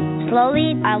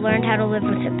 Slowly, I learned how to live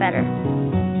with it better.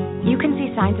 You can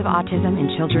see signs of autism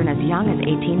in children as young as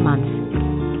 18 months.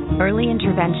 Early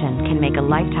intervention can make a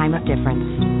lifetime of difference.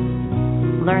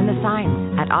 Learn the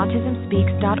signs at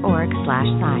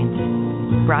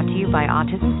autismspeaks.org/signs. Brought to you by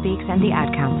Autism Speaks and the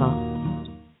Ad Council.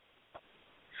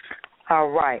 All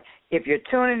right. If you're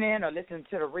tuning in or listening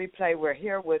to the replay, we're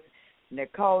here with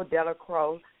Nicole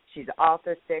Delacroix. She's an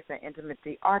author, sex and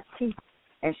intimacy artiste,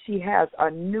 and she has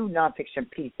a new nonfiction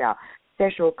piece out,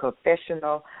 Sexual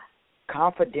Confessional,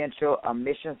 Confidential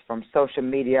Omissions from Social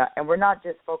Media. And we're not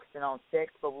just focusing on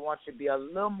sex, but we want you to be a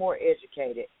little more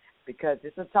educated because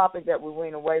it's a topic that we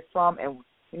went away from, and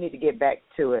we need to get back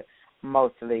to it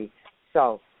mostly.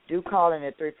 So do call in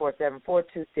at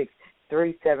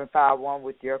 347-426-3751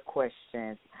 with your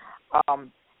questions.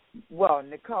 Well,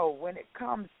 Nicole, when it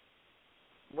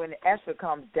actually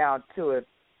comes down to it,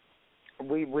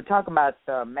 we're talking about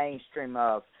the mainstream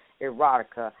of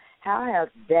erotica. How has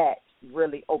that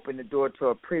really opened the door to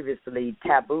a previously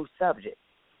taboo subject?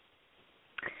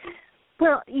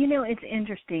 Well, it's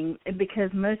interesting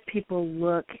because most people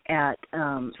look at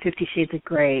 50 Shades of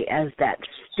Grey as that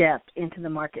step into the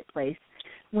marketplace,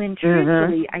 when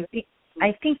truthfully,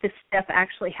 I think the step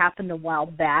actually happened a while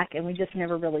back, and we just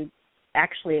never really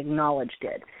actually acknowledged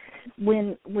it.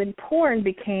 When porn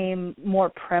became more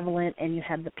prevalent and you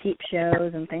had the peep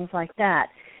shows and things like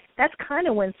that, that's kind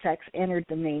of when sex entered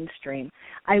the mainstream.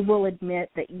 I will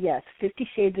admit that, yes, 50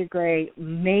 Shades of Grey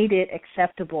made it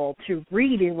acceptable to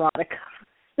read erotica,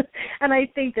 and I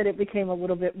think that it became a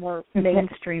little bit more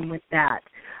mainstream with that.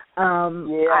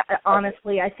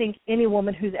 Honestly, I think any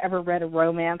woman who's ever read a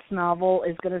romance novel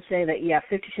is going to say that,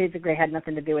 50 Shades of Grey had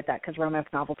nothing to do with that because romance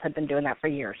novels had been doing that for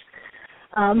years.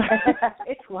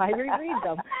 It's why we read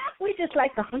them. We just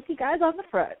like the hunky guys on the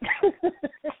front.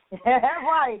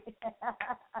 Right.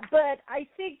 But I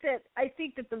think that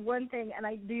the one thing, and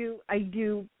I do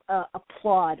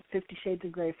applaud 50 Shades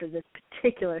of Grey for this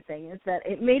particular thing, is that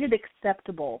it made it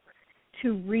acceptable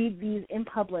to read these in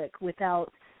public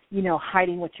without,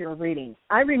 hiding what you're reading.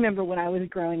 I remember when I was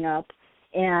growing up,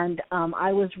 and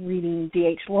I was reading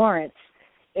D.H. Lawrence,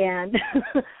 and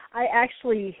I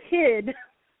actually hid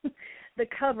the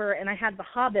cover, and I had The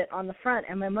Hobbit on the front,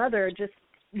 and my mother just,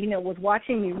 was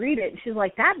watching me read it, and she's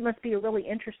like, that must be a really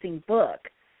interesting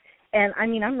book. And,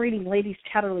 I'm reading Lady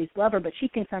Chatterley's Lover, but she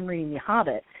thinks I'm reading The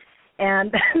Hobbit.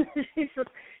 And she's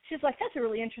like, that's a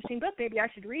really interesting book, baby, I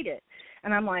should read it.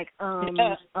 And I'm like, and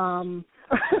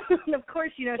of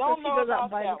course, so she goes out and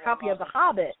buys a copy of The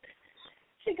Hobbit.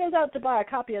 She goes out to buy a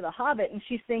copy of The Hobbit, and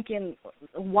she's thinking,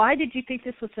 why did you think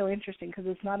this was so interesting? Because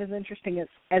it's not as interesting as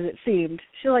it seemed.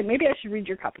 She's like, maybe I should read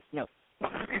your copy. No.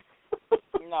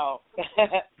 No.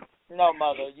 No,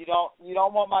 Mother. You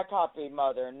don't want my copy,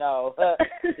 Mother. No.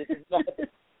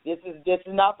 This is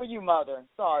not for you, Mother.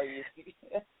 Sorry.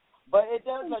 But it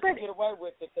does let you get away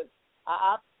with it because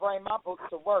I bring my books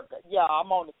to work. Yeah,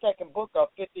 I'm on the second book of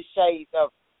 50 Shades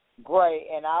of Grey,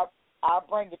 and I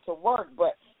bring it to work,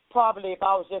 but probably if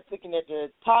I was just looking at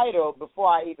the title before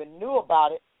I even knew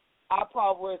about it, I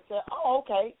probably would have said, oh,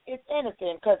 okay, it's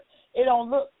innocent because it don't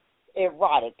look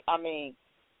erotic.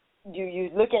 You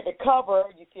look at the cover,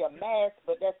 you see a mask,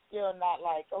 but that's still not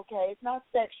like, okay, it's not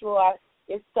sexual,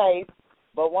 it's safe.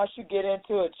 But once you get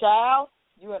into a child,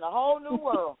 you're in a whole new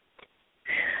world.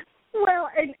 Well,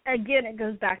 and again, it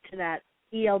goes back to that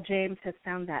E.L. James has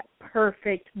found that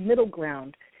perfect middle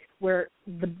ground where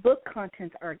the book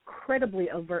contents are incredibly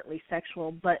overtly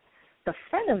sexual, but the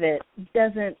front of it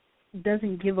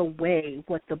doesn't give away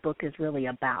what the book is really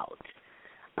about.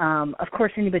 Of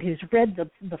course, anybody who's read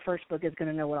the first book is going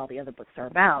to know what all the other books are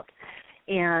about.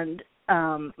 And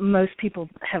most people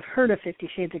have heard of 50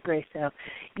 Shades of Grey. So,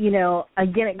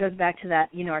 again, it goes back to that,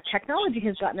 our technology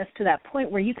has gotten us to that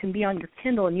point where you can be on your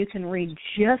Kindle and you can read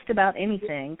just about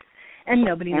anything and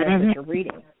nobody knows what you're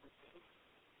reading.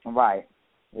 Right.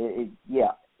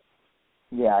 Yeah,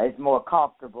 it's more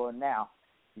comfortable now.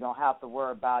 You don't have to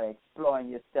worry about exploring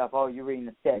your stuff. Oh, you're reading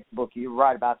a textbook. You're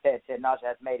right about that. Technology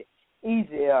has made it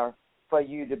easier for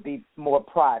you to be more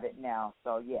private now.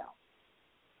 So, yeah.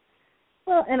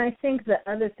 Well, and I think the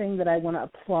other thing that I want to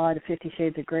applaud 50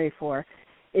 Shades of Grey for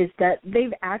is that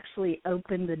they've actually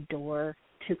opened the door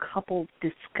to couples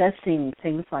discussing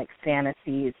things like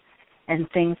fantasies and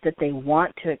things that they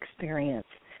want to experience.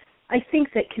 I think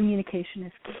that communication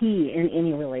is key in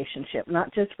any relationship,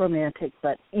 not just romantic,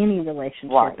 but any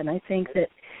relationship. Right. And I think that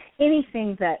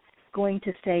anything that's going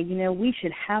to say, we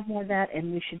should have more of that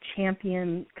and we should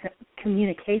champion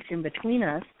communication between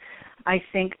us, I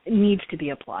think needs to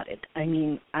be applauded. I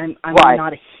mean, I'm right.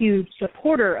 not a huge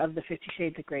supporter of the 50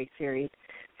 Shades of Grey series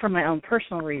for my own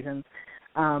personal reasons.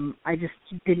 I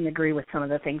just didn't agree with some of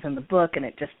the things in the book, and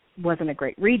it just wasn't a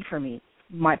great read for me,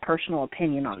 my personal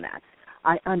opinion on that.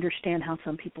 I understand how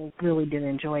some people really did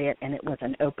enjoy it, and it was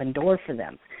an open door for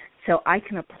them. So I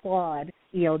can applaud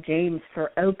E.L. James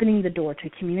for opening the door to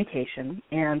communication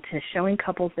and to showing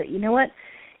couples that,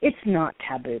 it's not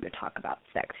taboo to talk about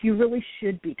sex. You really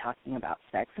should be talking about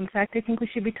sex. In fact, I think we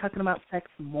should be talking about sex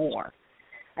more.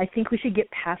 I think we should get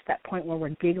past that point where we're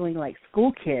giggling like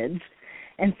school kids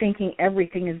and thinking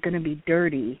everything is going to be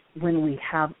dirty when we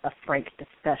have a frank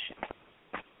discussion.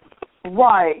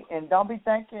 Right, and don't be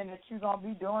thinking that you're going to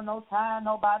be doing no tying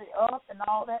nobody up and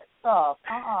all that stuff.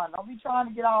 Don't be trying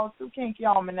to get all too kinky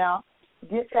on me now.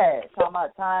 Get that. Talking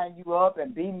about tying you up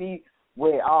and beat me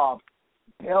with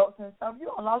belts and stuff.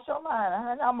 You done lost your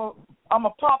mind. I'm gonna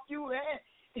pop you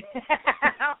in.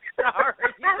 I'm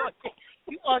sorry.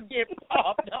 You gonna get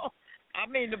popped. No. I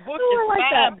mean, the book is like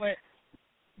fine, that.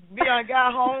 but be on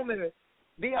got home and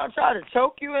be on try to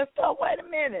choke you and stuff. Wait a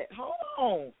minute.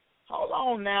 Hold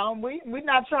on now. We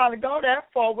not trying to go that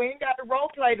far. We ain't got to role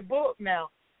play the book now.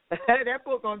 That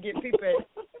book gonna get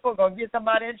gonna get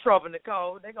somebody in trouble,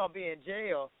 Nicole. They're gonna be in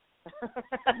jail.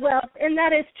 Well, and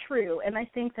that is true, and I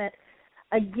think that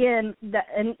again,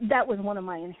 that was one of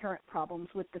my inherent problems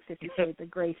with the 50 Shades of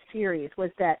Grey series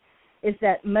is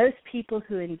that most people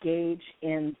who engage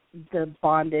in the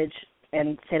bondage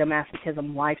and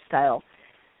sadomasochism lifestyle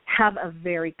have a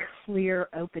very clear,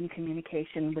 open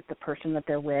communication with the person that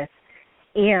they're with,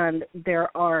 and there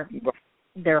are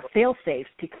fail-safes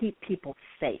to keep people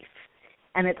safe.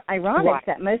 And it's ironic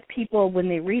that most people, when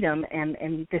they read them,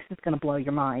 and this is going to blow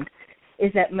your mind,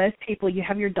 is that most people, you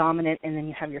have your dominant and then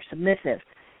you have your submissive.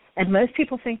 And most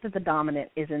people think that the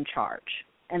dominant is in charge.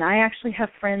 And I actually have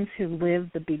friends who live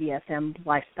the BDSM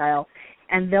lifestyle,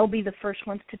 and they'll be the first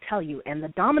ones to tell you, and the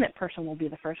dominant person will be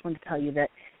the first one to tell you that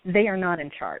they are not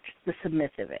in charge. The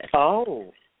submissive is.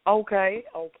 Oh, okay.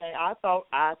 I thought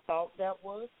that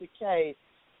was the case.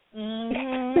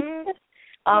 Mm-hmm.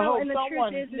 I hope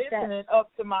someone is listening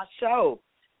up to my show.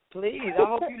 Please, I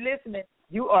hope you're listening.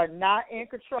 You are not in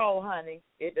control, honey.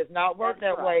 It does not work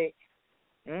that way.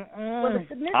 Mm-mm. Well, the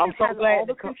submissive has all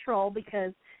the control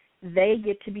because they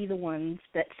get to be the ones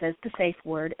that says the safe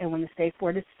word, and when the safe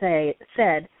word is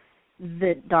said,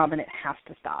 the dominant has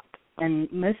to stop. And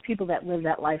most people that live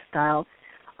that lifestyle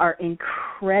are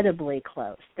incredibly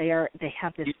close. They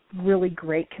have this really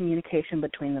great communication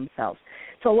between themselves.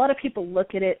 So a lot of people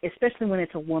look at it, especially when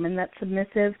it's a woman that's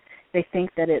submissive, they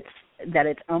think that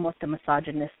it's almost a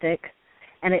misogynistic,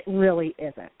 and it really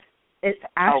isn't. It's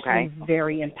actually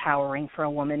very empowering for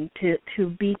a woman to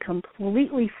be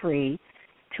completely free,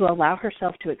 to allow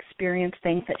herself to experience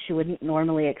things that she wouldn't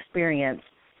normally experience,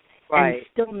 and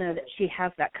still know that she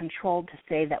has that control to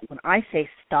say that when I say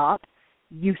stop,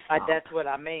 you stop. That's what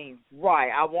I mean. Right.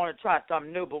 I want to try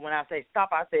something new, but when I say stop,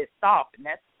 I say stop. And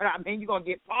that's what I mean. You're going to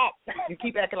get popped. You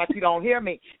keep acting like you don't hear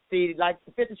me. See, like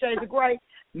the 50 Shades of Grey,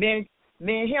 me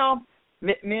and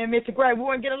Mr. Gray, we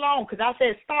wouldn't get along because I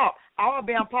said stop. I would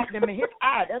be popped him in his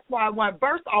eye. That's why I went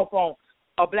burst off on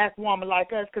a black woman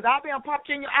like us, because I'll be popped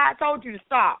you in your eye. I told you to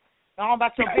stop. I don't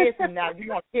about your business now.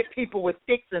 You want to hit people with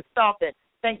sticks and stuff and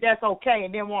think that's okay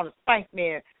and then want to spank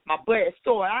me and my butt is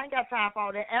sore. I ain't got time for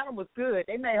all that. Anna was good.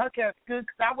 They made her character good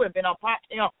because I would have been popped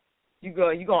him. You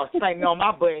gonna spank me on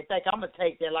my butt and think I'm gonna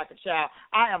take that like a child.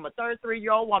 I am a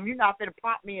 33-year-old woman. You're not gonna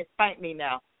pop me and spank me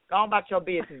now. Go on about your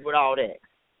business with all that,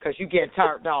 cause you getting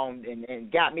turned on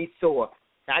and got me sore.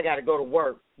 I got to go to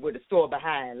work with a store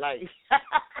behind. Like,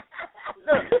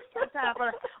 look, time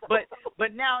for that.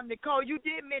 But now, Nicole, you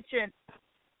did mention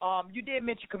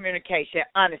communication,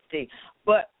 honesty.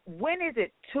 But when is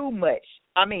it too much?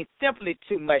 I mean, simply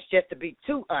too much, just to be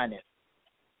too honest.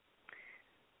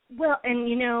 Well, and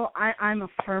I'm a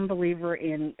firm believer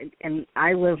in, and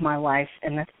I live my life,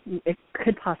 and it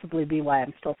could possibly be why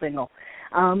I'm still single,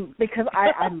 because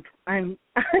I'm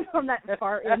on that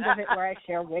far end of it where I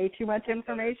share way too much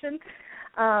information.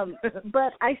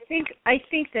 But I think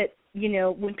that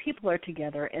when people are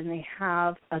together and they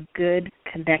have a good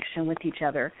connection with each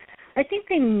other, I think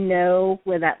they know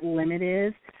where that limit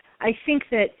is. I think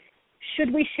that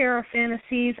should we share our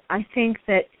fantasies, I think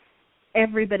that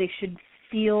everybody should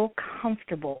feel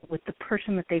comfortable with the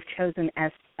person that they've chosen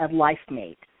as a life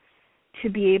mate, to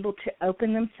be able to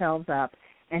open themselves up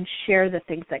and share the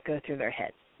things that go through their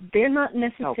heads. They're not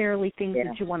necessarily things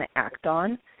that you want to act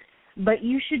on, but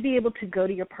you should be able to go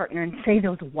to your partner and say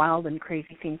those wild and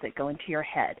crazy things that go into your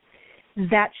head.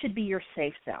 That should be your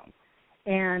safe zone.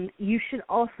 And you should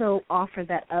also offer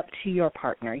that up to your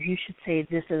partner. You should say,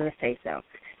 this is a safe zone.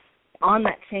 On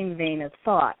that same vein of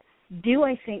thought, do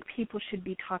I think people should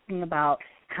be talking about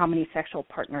how many sexual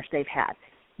partners they've had?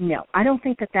 No, I don't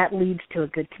think that leads to a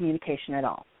good communication at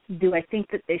all. Do I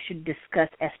think that they should discuss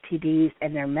STDs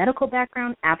and their medical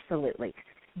background? Absolutely.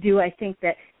 Do I think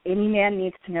that any man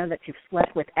needs to know that you've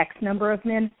slept with X number of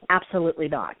men? Absolutely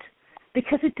not.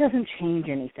 Because it doesn't change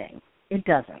anything. It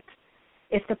doesn't.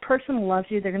 If the person loves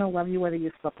you, they're going to love you whether you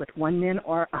slept with 1 man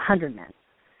or 100 men.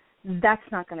 That's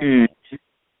not going to change.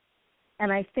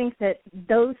 And I think that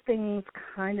those things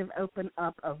kind of open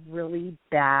up a really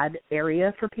bad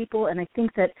area for people. And I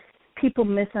think that people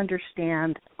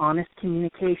misunderstand honest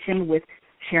communication with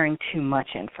sharing too much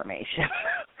information.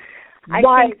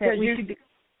 I think that we should be...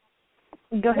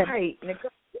 Go ahead. Right.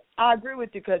 I agree with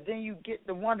you, because then you get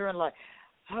to wondering, like,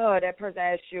 oh, that person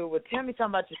asks you, well, tell me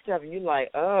something about yourself. And you're like,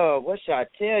 oh, what should I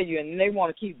tell you? And they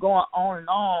want to keep going on and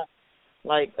on,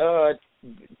 like,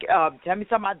 tell me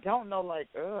something I don't know. Like,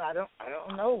 I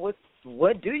don't know.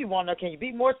 What do you want to know? Can you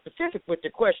be more specific with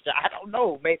your question? I don't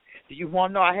know. Maybe do you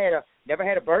want to know I never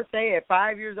had a birthday at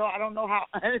 5 years old? I don't know how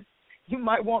honest you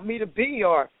might want me to be,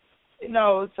 or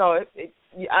So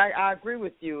I agree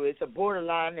with you. It's a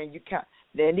borderline, and you can't.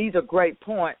 Then these are great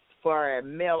points for a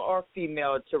male or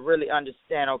female to really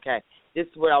understand. Okay, this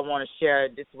is what I want to share.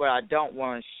 This is what I don't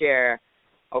want to share.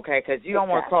 Okay, because you don't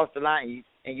want to cross the line.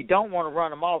 And you don't want to run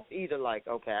them off either, like,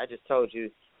 okay, I just told you,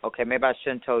 okay, maybe I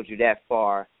shouldn't have told you that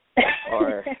far.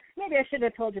 Or maybe I shouldn't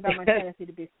have told you about my fantasy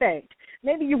to be spanked.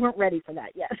 Maybe you weren't ready for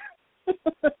that yet.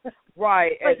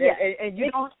 Right. And you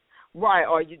don't, right,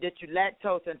 or that you're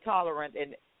lactose intolerant.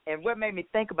 And what made me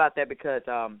think about that, because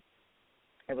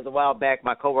it was a while back,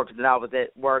 my coworkers and I was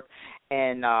at work,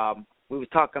 and we was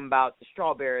talking about the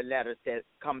strawberry letters that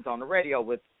comes on the radio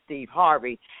with Steve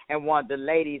Harvey, and one of the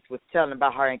ladies was telling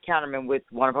about her encounterment with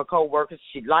one of her coworkers.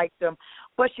 She liked them,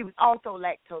 but she was also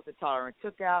lactose intolerant.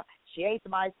 She ate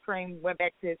some ice cream, went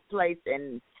back to his place,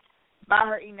 and by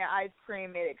her eating that ice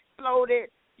cream, it exploded.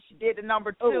 She did the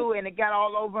number 2, and it got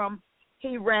all over him.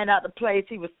 He ran out the place.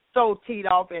 He was so teed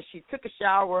off, and she took a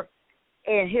shower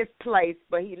in his place,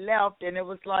 but he left, and it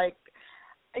was like,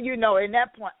 in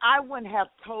that point, I wouldn't have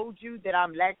told you that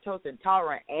I'm lactose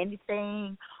intolerant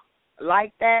anything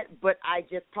like that, but I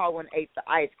just probably wouldn't ate the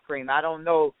ice cream. I don't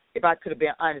know if I could have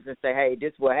been honest and say, hey,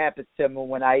 this is what happens to me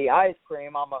when I eat ice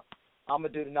cream. I'm gonna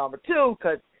do the number 2,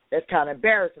 because that's kind of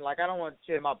embarrassing. Like, I don't want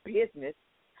to share my business,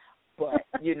 but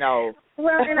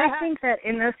Well, and I think that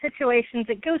in those situations,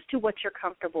 it goes to what you're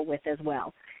comfortable with as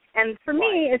well. And for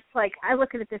me, it's like, I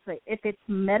look at it this way: if it's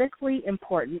medically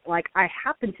important, like I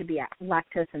happen to be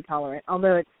lactose intolerant,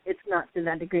 although it's not to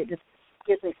that degree, it just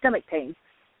gives me stomach pain,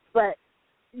 but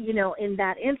in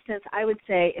that instance, I would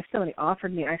say if somebody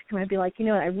offered me ice cream, I'd be like, I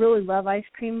really love ice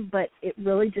cream, but it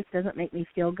really just doesn't make me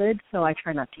feel good, so I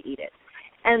try not to eat it.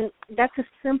 And that's a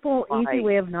simple, easy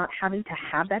way of not having to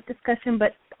have that discussion,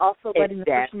 but also letting the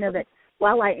person know that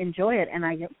while I enjoy it and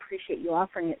I appreciate you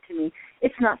offering it to me,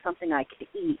 it's not something I could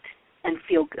eat and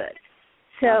feel good.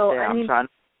 So, I'm trying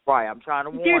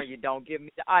to warn you, don't give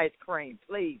me the ice cream,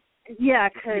 please. Yeah,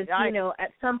 because,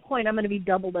 at some point I'm going to be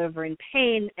doubled over in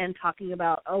pain and talking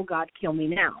about, oh, God, kill me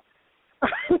now.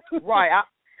 Right.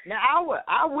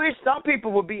 I wish some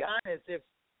people would be honest.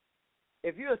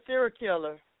 If you're a serial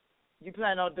killer, you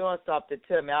plan on doing something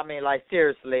to me. I mean, like,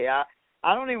 seriously, I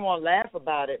don't even want to laugh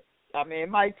about it. I mean, it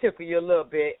might tickle you a little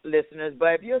bit, listeners,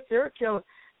 but if you're a serial killer,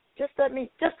 just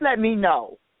let me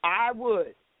know. I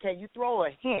would. Can you throw a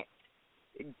hint,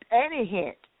 any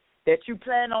hint, that you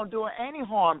plan on doing any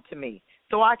harm to me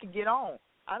so I can get on?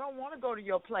 I don't want to go to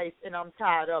your place and I'm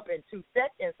tied up in 2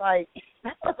 seconds. Like,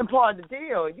 that wasn't part of the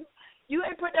deal. You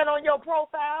ain't put that on your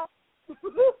profile.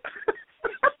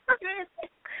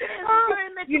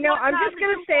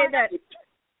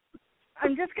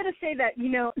 I'm just gonna say that,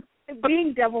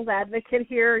 being devil's advocate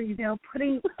here,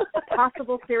 putting a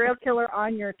possible serial killer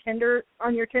on your Tinder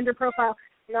profile,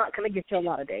 not gonna get you a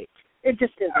lot of dates. It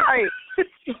just isn't. Right.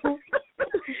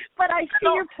 But I see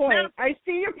your point. I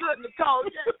see your point, Nicole.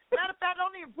 Matter of fact,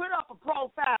 don't even put up a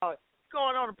profile.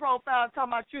 Going on a profile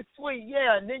talking about you sweet,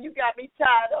 yeah, and then you got me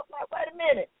tied up. Like, wait a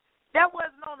minute. That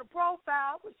wasn't on the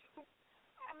profile.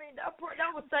 I mean, that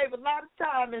would save a lot of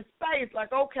time and space.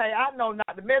 Like, okay, I know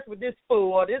not to mess with this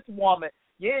fool or this woman.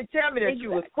 You didn't tell me that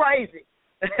you was crazy.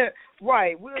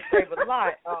 Right. We'll save a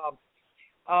lot.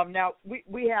 Now,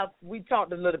 we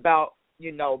talked a little about,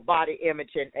 body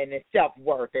image and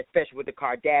self-worth, especially with the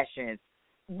Kardashians.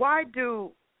 Why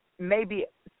do maybe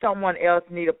someone else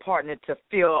need a partner to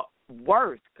feel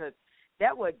worth? Because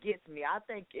that's what gets me. I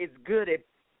think it's good.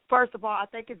 First of all, I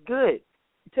think it's good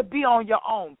to be on your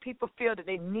own. People feel that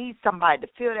they need somebody to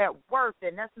feel that worth,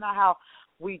 and that's not how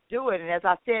we do it. And as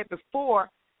I said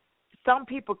before, some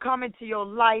people come into your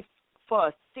life for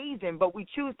a season, but we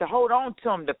choose to hold on to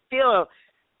them to feel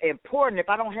important. If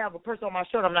I don't have a person on my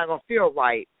shoulder, I'm not going to feel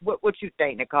right. What you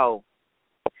think, Nicole?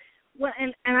 Well,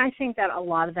 and I think that a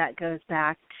lot of that goes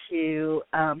back to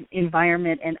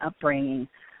environment and upbringing.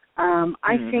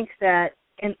 I think that,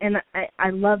 and I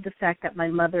love the fact that my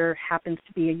mother happens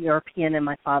to be a European and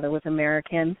my father was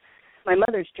American. My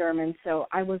mother's German, so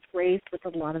I was raised with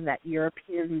a lot of that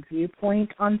European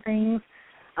viewpoint on things.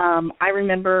 I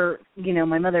remember,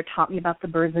 my mother taught me about the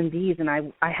birds and bees, and I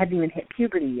hadn't even hit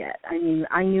puberty yet. I mean,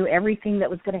 I knew everything that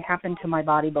was going to happen to my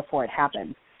body before it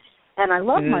happened. And I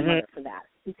love my mother for that,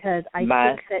 because I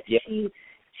think that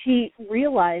she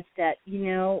realized that,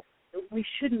 we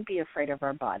shouldn't be afraid of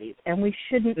our bodies, and we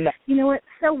shouldn't, you know what,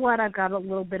 so what, I've got a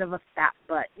little bit of a fat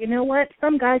butt. You know what,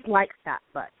 some guys like fat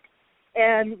butts.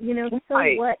 And, so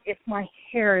what if my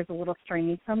hair is a little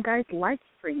stringy? Some guys like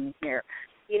stringy hair.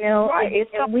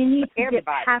 And we need to get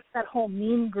past that whole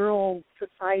mean girl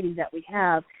society that we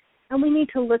have, and we need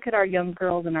to look at our young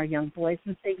girls and our young boys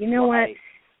and say, you know what,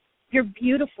 you're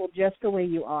beautiful just the way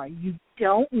you are. You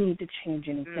don't need to change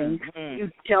anything. You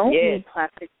don't need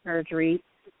plastic surgery.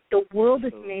 The world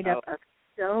is made up of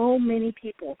so many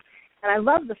people. And I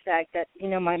love the fact that,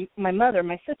 my mother,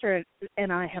 my sister,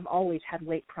 and I have always had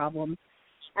weight problems.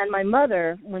 And my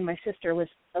mother, when my sister was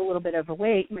a little bit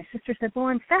overweight, my sister said, well,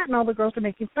 I'm fat and all the girls are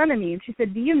making fun of me. And she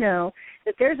said, do you know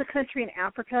that there's a country in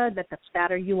Africa that the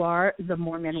fatter you are, the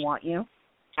more men want you?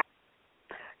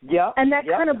 Yeah. And that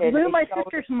kind of blew my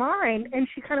sister's mind. And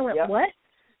she kind of went, what?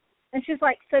 And she's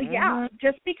like, so,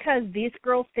 just because these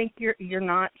girls think you're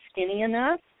not skinny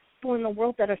enough, people in the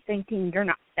world that are thinking you're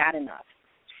not fat enough.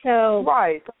 So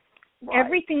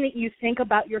everything that you think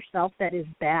about yourself that is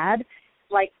bad,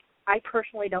 like, I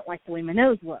personally don't like the way my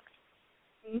nose looks.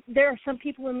 There are some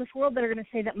people in this world that are going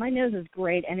to say that my nose is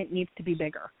great and it needs to be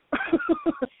bigger.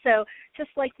 So just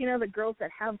like, the girls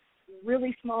that have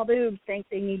really small boobs think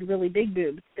they need really big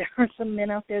boobs, there are some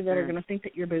men out there that are going to think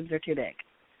that your boobs are too big.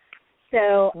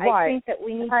 So I think that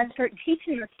we need to start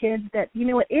teaching our kids that,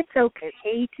 it's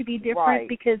okay to be different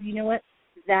because,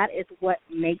 that is what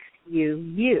makes you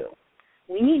you.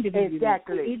 We need to be unique.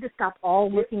 We need to stop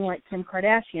all looking like Kim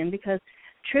Kardashian because,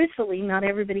 truthfully, not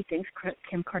everybody thinks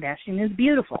Kim Kardashian is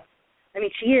beautiful. I mean,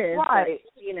 she is, but,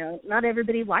 not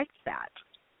everybody likes that.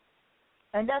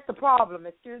 And that's the problem,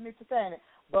 excuse me for saying it,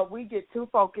 but we get too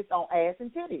focused on ass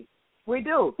and titties. We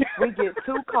do. We get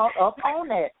too caught up on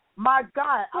that. My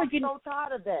God, I'm so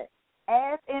tired of that.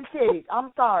 Ass and titties.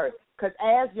 I'm sorry. Because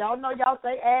ass, y'all know y'all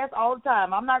say ass all the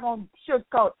time. I'm not going to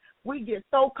sugarcoat. We get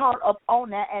so caught up on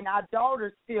that, and our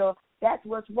daughters feel that's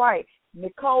what's right.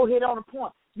 Nicole hit on the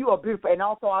point. You are beautiful, and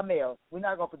also our males. We're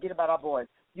not going to forget about our boys.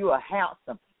 You are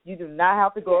handsome. You do not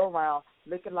have to go around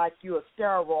looking like you're a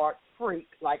steroid freak,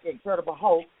 like Incredible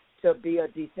Hulk, to be a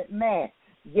decent man.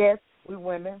 Yes, we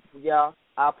women,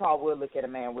 I probably will look at a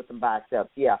man with some biceps,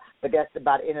 but that's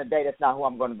about the end of the day. That's not who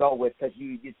I'm going to go with because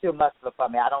you're too muscular for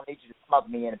me. I don't need you to smother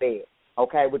me in the bed,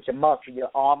 okay, with your muscle. Your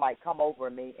arm might come over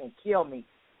me and kill me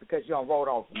because you don't roll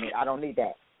over me. I don't need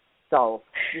that. So,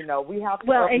 we have to...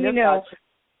 Well, and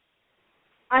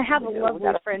I have a lovely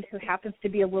friend who happens to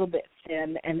be a little bit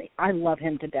thin, and I love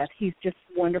him to death. He's just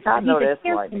wonderful. I know He's that's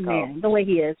a handsome man, the way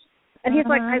he is. And he's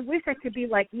like, I wish I could be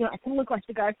like, I can look like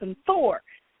the guy from Thor.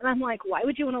 And I'm like, why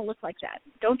would you want to look like that?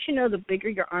 Don't you know the bigger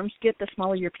your arms get, the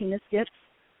smaller your penis gets?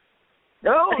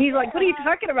 No. And he's like, what are you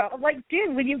talking about? I'm like,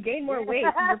 dude, when you gain more weight,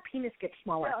 your penis gets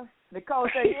smaller. Yeah. Nicole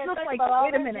said, He's just like,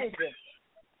 wait a minute.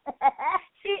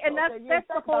 See, and that's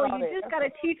the whole, you just got to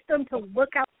teach them to look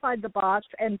outside the box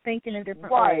and think in a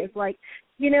different way. It's like,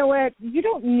 you know what, you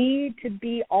don't need to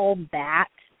be all that,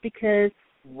 because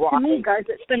to me, guys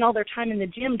that spend all their time in the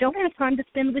gym don't have time to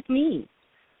spend with me.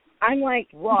 I'm like,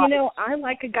 I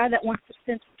like a guy that wants to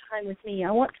spend some time with me.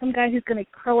 I want some guy who's going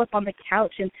to curl up on the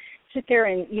couch and sit there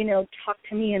and, talk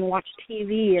to me and watch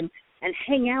TV and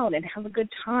hang out and have a good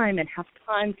time and have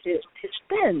time to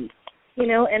spend,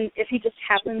 and if he just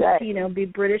happens to, be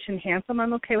British and handsome,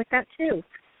 I'm okay with that too.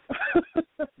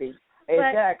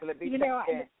 Exactly.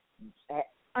 But,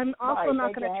 I'm also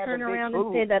not going to turn around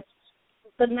and say that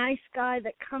the nice guy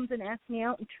that comes and asks me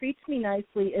out and treats me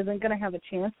nicely isn't going to have a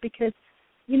chance, because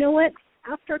you know what?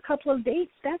 After a couple of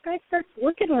dates, that guy starts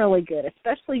looking really good,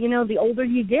 especially, the older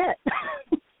you get.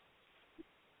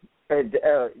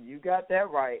 You got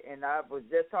that right. And I was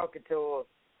just talking to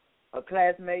a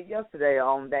classmate yesterday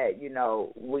on that.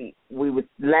 We were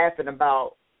laughing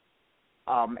about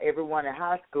everyone in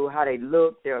high school, how they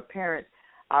looked, their appearance.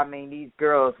 I mean, these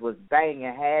girls was banging,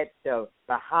 had the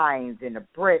behinds and the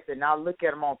breasts, and I look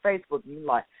at them on Facebook, and you're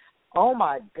like, oh,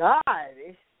 my God,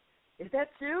 is that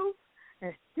you?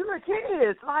 And you look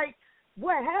hideous. Like,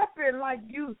 what happened? Like,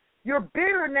 you're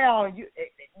bigger now. You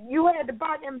had the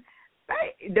body,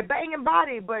 the banging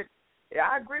body, but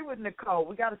I agree with Nicole.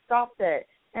 We got to stop that.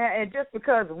 And just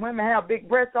because women have big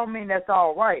breasts don't mean that's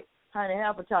all right. Honey,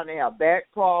 half the time they have back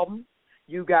problems.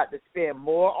 You got to spend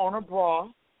more on a bra.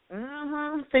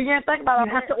 So you didn't think about it.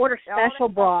 You have to order special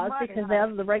bras because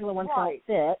the regular ones don't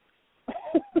fit.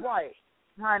 Right.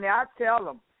 Honey, I tell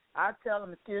them,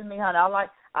 excuse me, honey,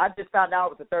 I just found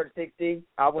out it was a 36D.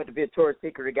 I went to Victoria's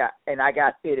Secret and I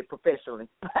got fitted professionally.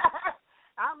 I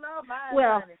love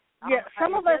mine, honey. Yeah,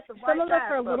 some of us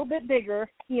are a little bit bigger.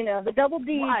 The double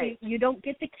Ds, you don't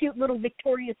get the cute little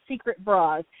Victoria's Secret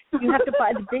bras. You have to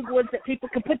buy the big ones that people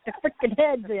can put their freaking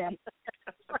heads in.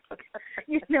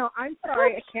 I'm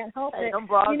sorry, I can't help it.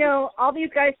 All these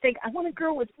guys think, I want a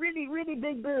girl with really, really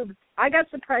big boobs. I got a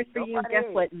surprise for you. Guess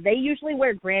what? They usually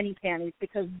wear granny panties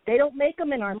because they don't make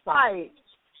them in our size.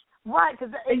 Right,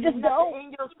 because they just don't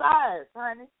in your size,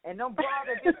 honey. And them bras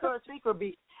at Victoria's Secret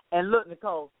be, and look,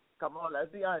 Nicole, come on,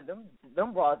 let's be honest.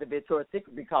 Them bras at Victoria's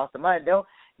Secret be costing money.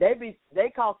 They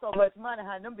cost so much money,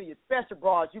 honey. Them be your special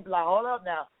bras. You be like, hold up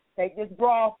now. Take this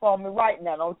bra from me right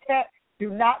now. Do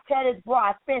not tear this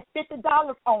bra. I spent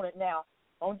 $50 on it now.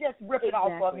 Don't just rip it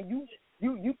off of me.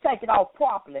 You take it off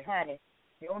properly, honey.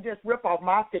 You don't just rip off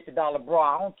my $50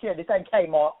 bra. I don't care. This ain't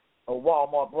Kmart or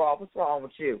Walmart bra. What's wrong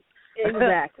with you?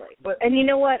 Exactly. And you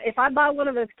know what? If I buy one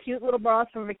of those cute little bras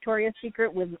from Victoria's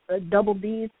Secret with double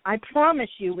Ds, I promise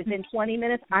you within 20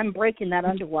 minutes I'm breaking that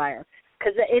underwire,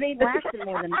 because it ain't lasting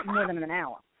more than an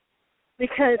hour.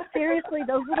 Because seriously,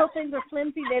 those little things are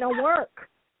flimsy. They don't work.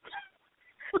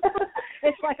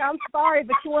 It's like, I'm sorry,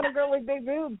 but you want a girl with big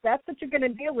boobs. That's what you're going to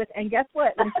deal with. And guess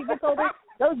what? When she gets older,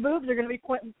 those boobs are going to be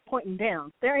pointing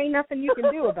down. There ain't nothing you can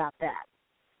do about that.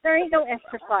 There ain't no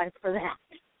exercise for that.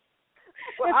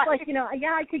 It's like,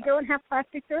 I could go and have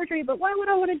plastic surgery, but why would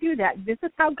I want to do that? This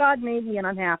is how God made me, and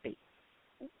I'm happy.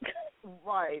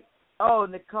 Right. Oh,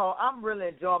 Nicole, I'm really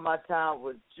enjoying my time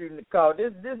with you, Nicole.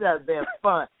 This has been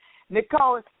fun.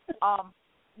 Nicole, I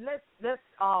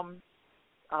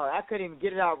couldn't even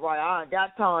get it out right. I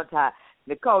got tongue-tied.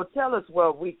 Nicole, tell us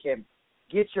where we can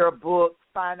get your book,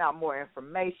 find out more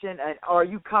information, and are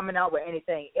you coming out with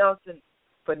anything else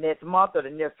for next month or the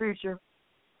near future?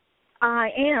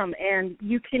 I am, and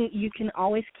you can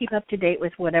always keep up to date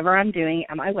with whatever I'm doing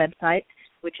at my website,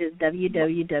 which is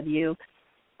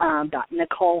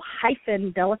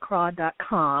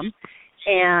www.nicole-delacroix.com.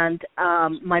 And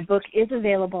my book is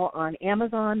available on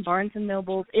Amazon, Barnes &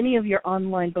 Noble. Any of your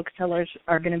online booksellers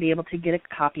are going to be able to get a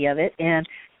copy of it. And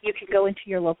you can go into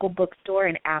your local bookstore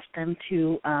and ask them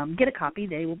to get a copy.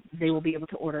 They will be able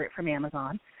to order it from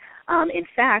Amazon. In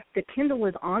fact, the Kindle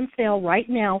is on sale right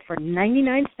now for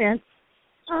 99 cents.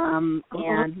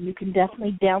 And you can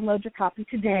definitely download your copy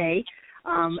today.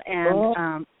 I'm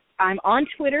on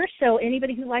Twitter, so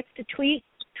anybody who likes to tweet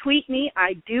me.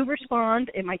 I do respond.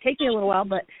 It might take me a little while,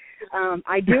 but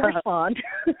I do respond.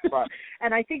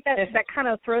 And I think that kind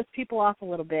of throws people off a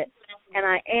little bit. And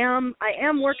I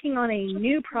am working on a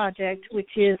new project,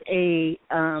 which is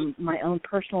my own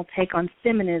personal take on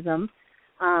feminism,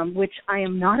 which I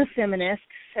am not a feminist,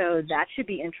 so that should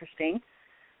be interesting.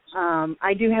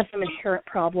 I do have some inherent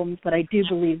problems, but I do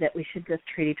believe that we should just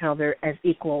treat each other as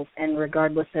equals, and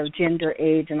regardless of gender,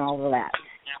 age, and all of that.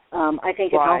 I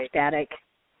think it's all static.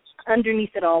 Underneath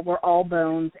it all, we're all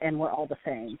bones, and we're all the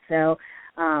same. So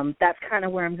that's kind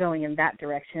of where I'm going in that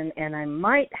direction, and I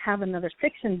might have another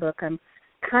fiction book. I'm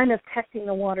kind of testing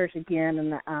the waters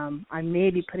again, and I may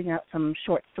be putting out some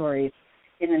short stories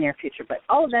in the near future, but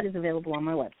all of that is available on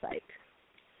my website.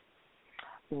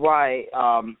 Right.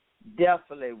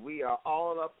 Definitely. We are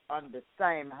all up on the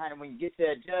same, honey. When you get to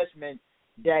that judgment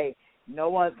day, no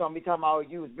one's going to be talking about, oh,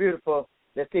 you was beautiful.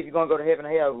 Let's see if you're going to go to heaven or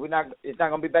hell. It's not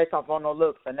going to be based off on no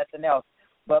looks or nothing else.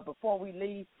 But before we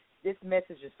leave, this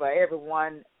message is for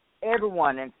everyone,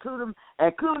 including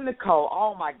Nicole,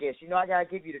 all my guests. You know, I got to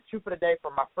give you the truth of the day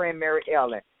from my friend Mary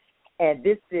Ellen. And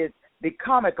this is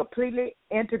become a completely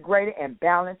integrated and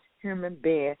balanced human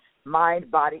being, mind,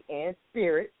 body, and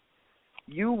spirit.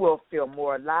 You will feel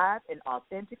more alive and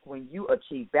authentic when you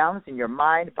achieve balance in your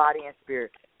mind, body, and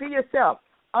spirit. Be yourself,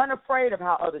 unafraid of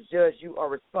how others judge you or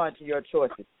respond to your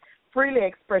choices. Freely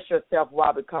express yourself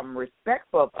while becoming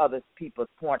respectful of other people's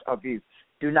point of view.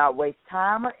 Do not waste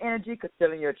time or energy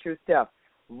concealing your true self.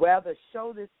 Rather,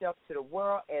 show this self to the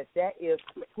world as that is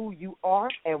who you are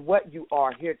and what you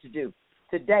are here to do.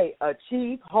 Today,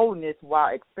 achieve wholeness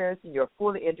while experiencing your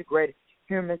fully integrated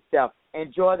human self.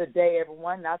 Enjoy the day,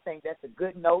 everyone. And I think that's a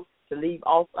good note to leave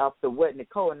off after what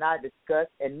Nicole and I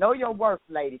discussed. And know your worth,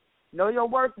 ladies. Know your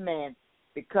worth, man,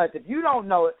 because if you don't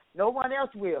know it, no one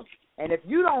else will. And if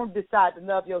you don't decide to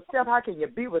love yourself, how can you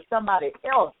be with somebody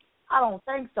else? I don't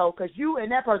think so, because you and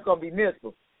that person's going to be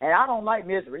miserable. And I don't like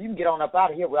misery. You can get on up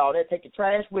out of here with all that. Take your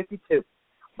trash with you, too.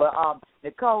 But,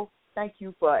 Nicole, thank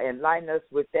you for enlightening us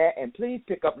with that. And please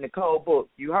pick up Nicole's book.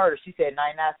 You heard her. She said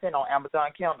 99 cents on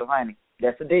Amazon Kindle, honey.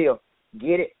 That's a deal.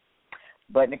 Get it.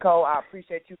 But, Nicole, I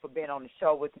appreciate you for being on the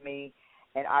show with me,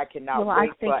 and I cannot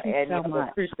wait for any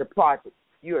future projects.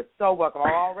 You are so welcome.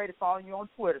 I'm already following you on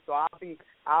Twitter, so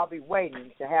I'll be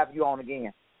waiting to have you on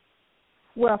again.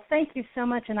 Well, thank you so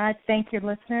much, and I thank your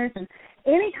listeners. And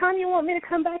anytime you want me to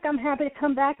come back, I'm happy to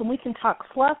come back, and we can talk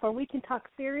fluff or we can talk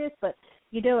serious. But,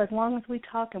 as long as we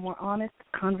talk and we're honest,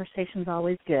 conversation's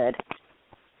always good.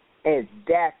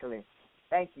 Exactly.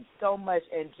 Thank you so much.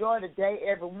 Enjoy the day,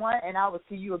 everyone, and I will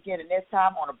see you again the next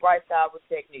time on The Bright Side with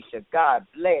Technisha. God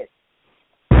bless.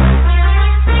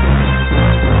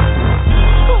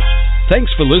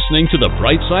 Thanks for listening to The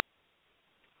Bright Side.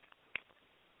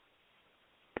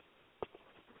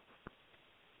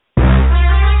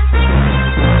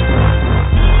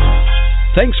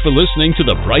 Thanks for listening to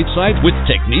The Bright Side with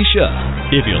Technisha.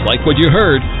 If you like what you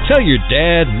heard, tell your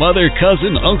dad, mother,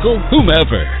 cousin, uncle,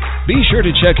 whomever. Be sure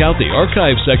to check out the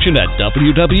archive section at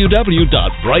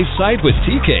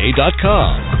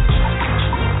www.brightsidewithtk.com.